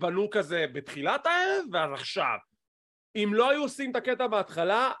MJF בנו כזה בתחילת הערב ועד עכשיו. אם לא היו עושים את הקטע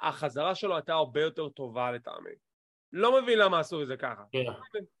בהתחלה, החזרה שלו הייתה הרבה יותר טובה לטעמי. לא מבין למה עשו את זה ככה.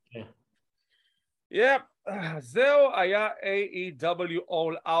 זהו היה AEW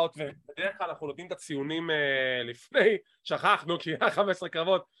All Out, ובדרך כלל אנחנו נותנים את הציונים לפני, שכחנו כי היה 15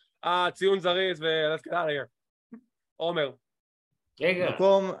 קרבות, ציון זריז ולlet's get out of here. עומר. רגע,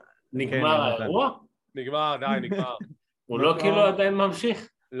 נגמר האירוע? נגמר, די, נגמר. הוא לא כאילו עדיין ממשיך?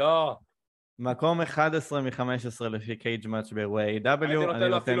 לא. מקום 11 מ-15 לפי קייג' מאץ' באירועי AEW. הייתי נותן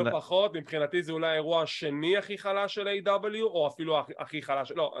לו אפילו פחות, מבחינתי זה אולי האירוע השני הכי חלש של AEW, או אפילו הכי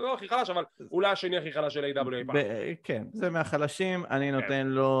חלש, לא הכי חלש, אבל אולי השני הכי חלש של AEW. כן, זה מהחלשים, אני נותן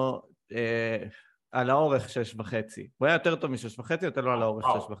לו על האורך 6.5. הוא היה יותר טוב מ-6.5, נותן לו על האורך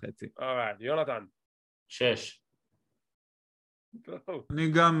 6.5. יונתן. 6.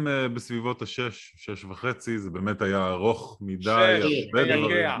 אני גם בסביבות 6.5, זה באמת היה ארוך מדי.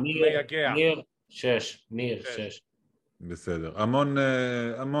 מייגע. ניר 6. בסדר,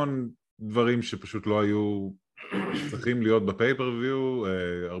 המון דברים שפשוט לא היו צריכים להיות בפייפריוויו,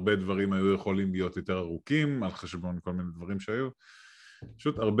 הרבה דברים היו יכולים להיות יותר ארוכים, על חשבון כל מיני דברים שהיו,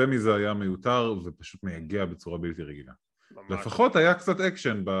 פשוט הרבה מזה היה מיותר ופשוט מייגע בצורה בלתי רגילה. לפחות היה קצת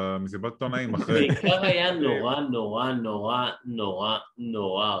אקשן במסיבת עיתונאים אחרי. בעיקר היה נורא נורא נורא נורא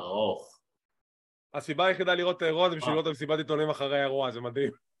נורא ארוך. הסיבה היחידה לראות האירוע זה בשביל לראות המסיבת עיתונאים אחרי האירוע, זה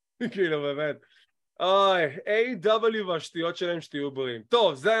מדהים. כאילו באמת. אוי, AEW והשטויות שלהם שתהיו בריאים.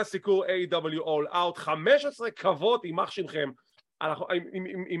 טוב, זה היה סיקור AEW All Out, 15 קרבות עם אח שלכם.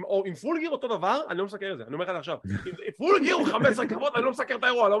 עם פול גיר אותו דבר, אני לא מסקר את זה, אני אומר לך עכשיו, אם פול גיר הוא 15 קרבות, אני לא מסקר את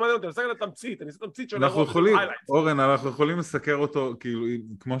האירוע, לא מעניין אותי, אני מסקר את התמצית, אני עושה תמצית של האירוע. אורן, אנחנו יכולים לסקר אותו, כאילו,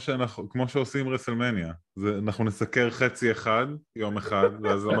 כמו שעושים רסלמניה, אנחנו נסקר חצי אחד, יום אחד,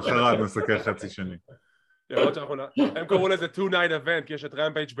 ואז למחרת נסקר חצי שני. הם קראו לזה 2-night event, כי יש את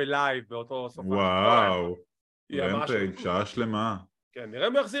רמפייג' בלייב באותו סוף. וואו, רמפייג', שעה שלמה. כן, נראה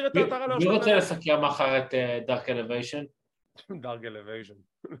מי יחזיר את האתר עליו. מי רוצה לסקר מחר את דארק אלוויישן? דארק אלוויישן.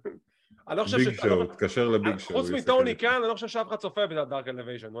 ביג שואו, תקשר לביג שואו. חוץ מטוני כאן, אני לא חושב שאף אחד צופה בזה דארק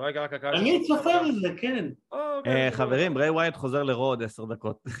אלוויישן. אני צופה בזה, כן. חברים, ברי ווייט חוזר לרו עוד 10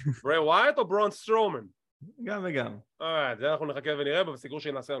 דקות. ברי ווייט או ברון סטרומן? גם וגם. זה אנחנו נחכה ונראה בסיקור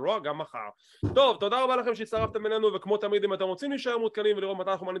שנעשה על רוע גם מחר. טוב, תודה רבה לכם שהצטרפתם אלינו, וכמו תמיד אם אתם רוצים להישאר מעודכנים ולראות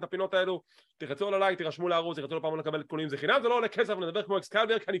מתי אנחנו מעלים את הפינות האלו, תחצו על הלייק, תירשמו לערוץ, תחצו לפעם לקבל עדכונים, זה חינם, זה לא עולה כסף, נדבר כמו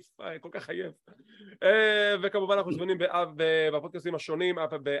אקסקלבר כי אני כל כך חייב. וכמובן אנחנו זמינים בפודקאסטים השונים,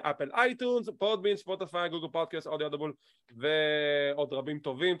 באפל אייטונס, פודבין, ספוטיפיי, גוגל פודקאסט, אודיודבול ועוד רבים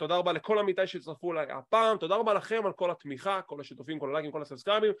טובים. תודה רבה לכל עמיתי שהצטרפו הפעם, תודה רבה לכם על כל התמיכה, כל השיתופים, כל הלייקים, כל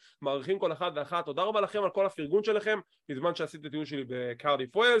הסאבסקרייבים, מעריכים כל אחד ואחת. תודה רבה לכם על כל הפרגון שלכם בזמן שעשיתי את הטיול שלי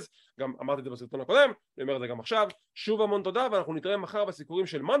בקרדיף ווילס, גם אמרתי את זה בסרטון הקודם, אני אומר את זה גם עכשיו. שוב המון תודה, ואנחנו נתראה מחר בסיקורים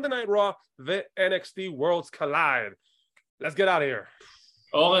של Monday Night Raw ו-NXT Worlds Collide. Let's get out of here.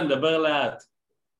 אורן, דבר לאט.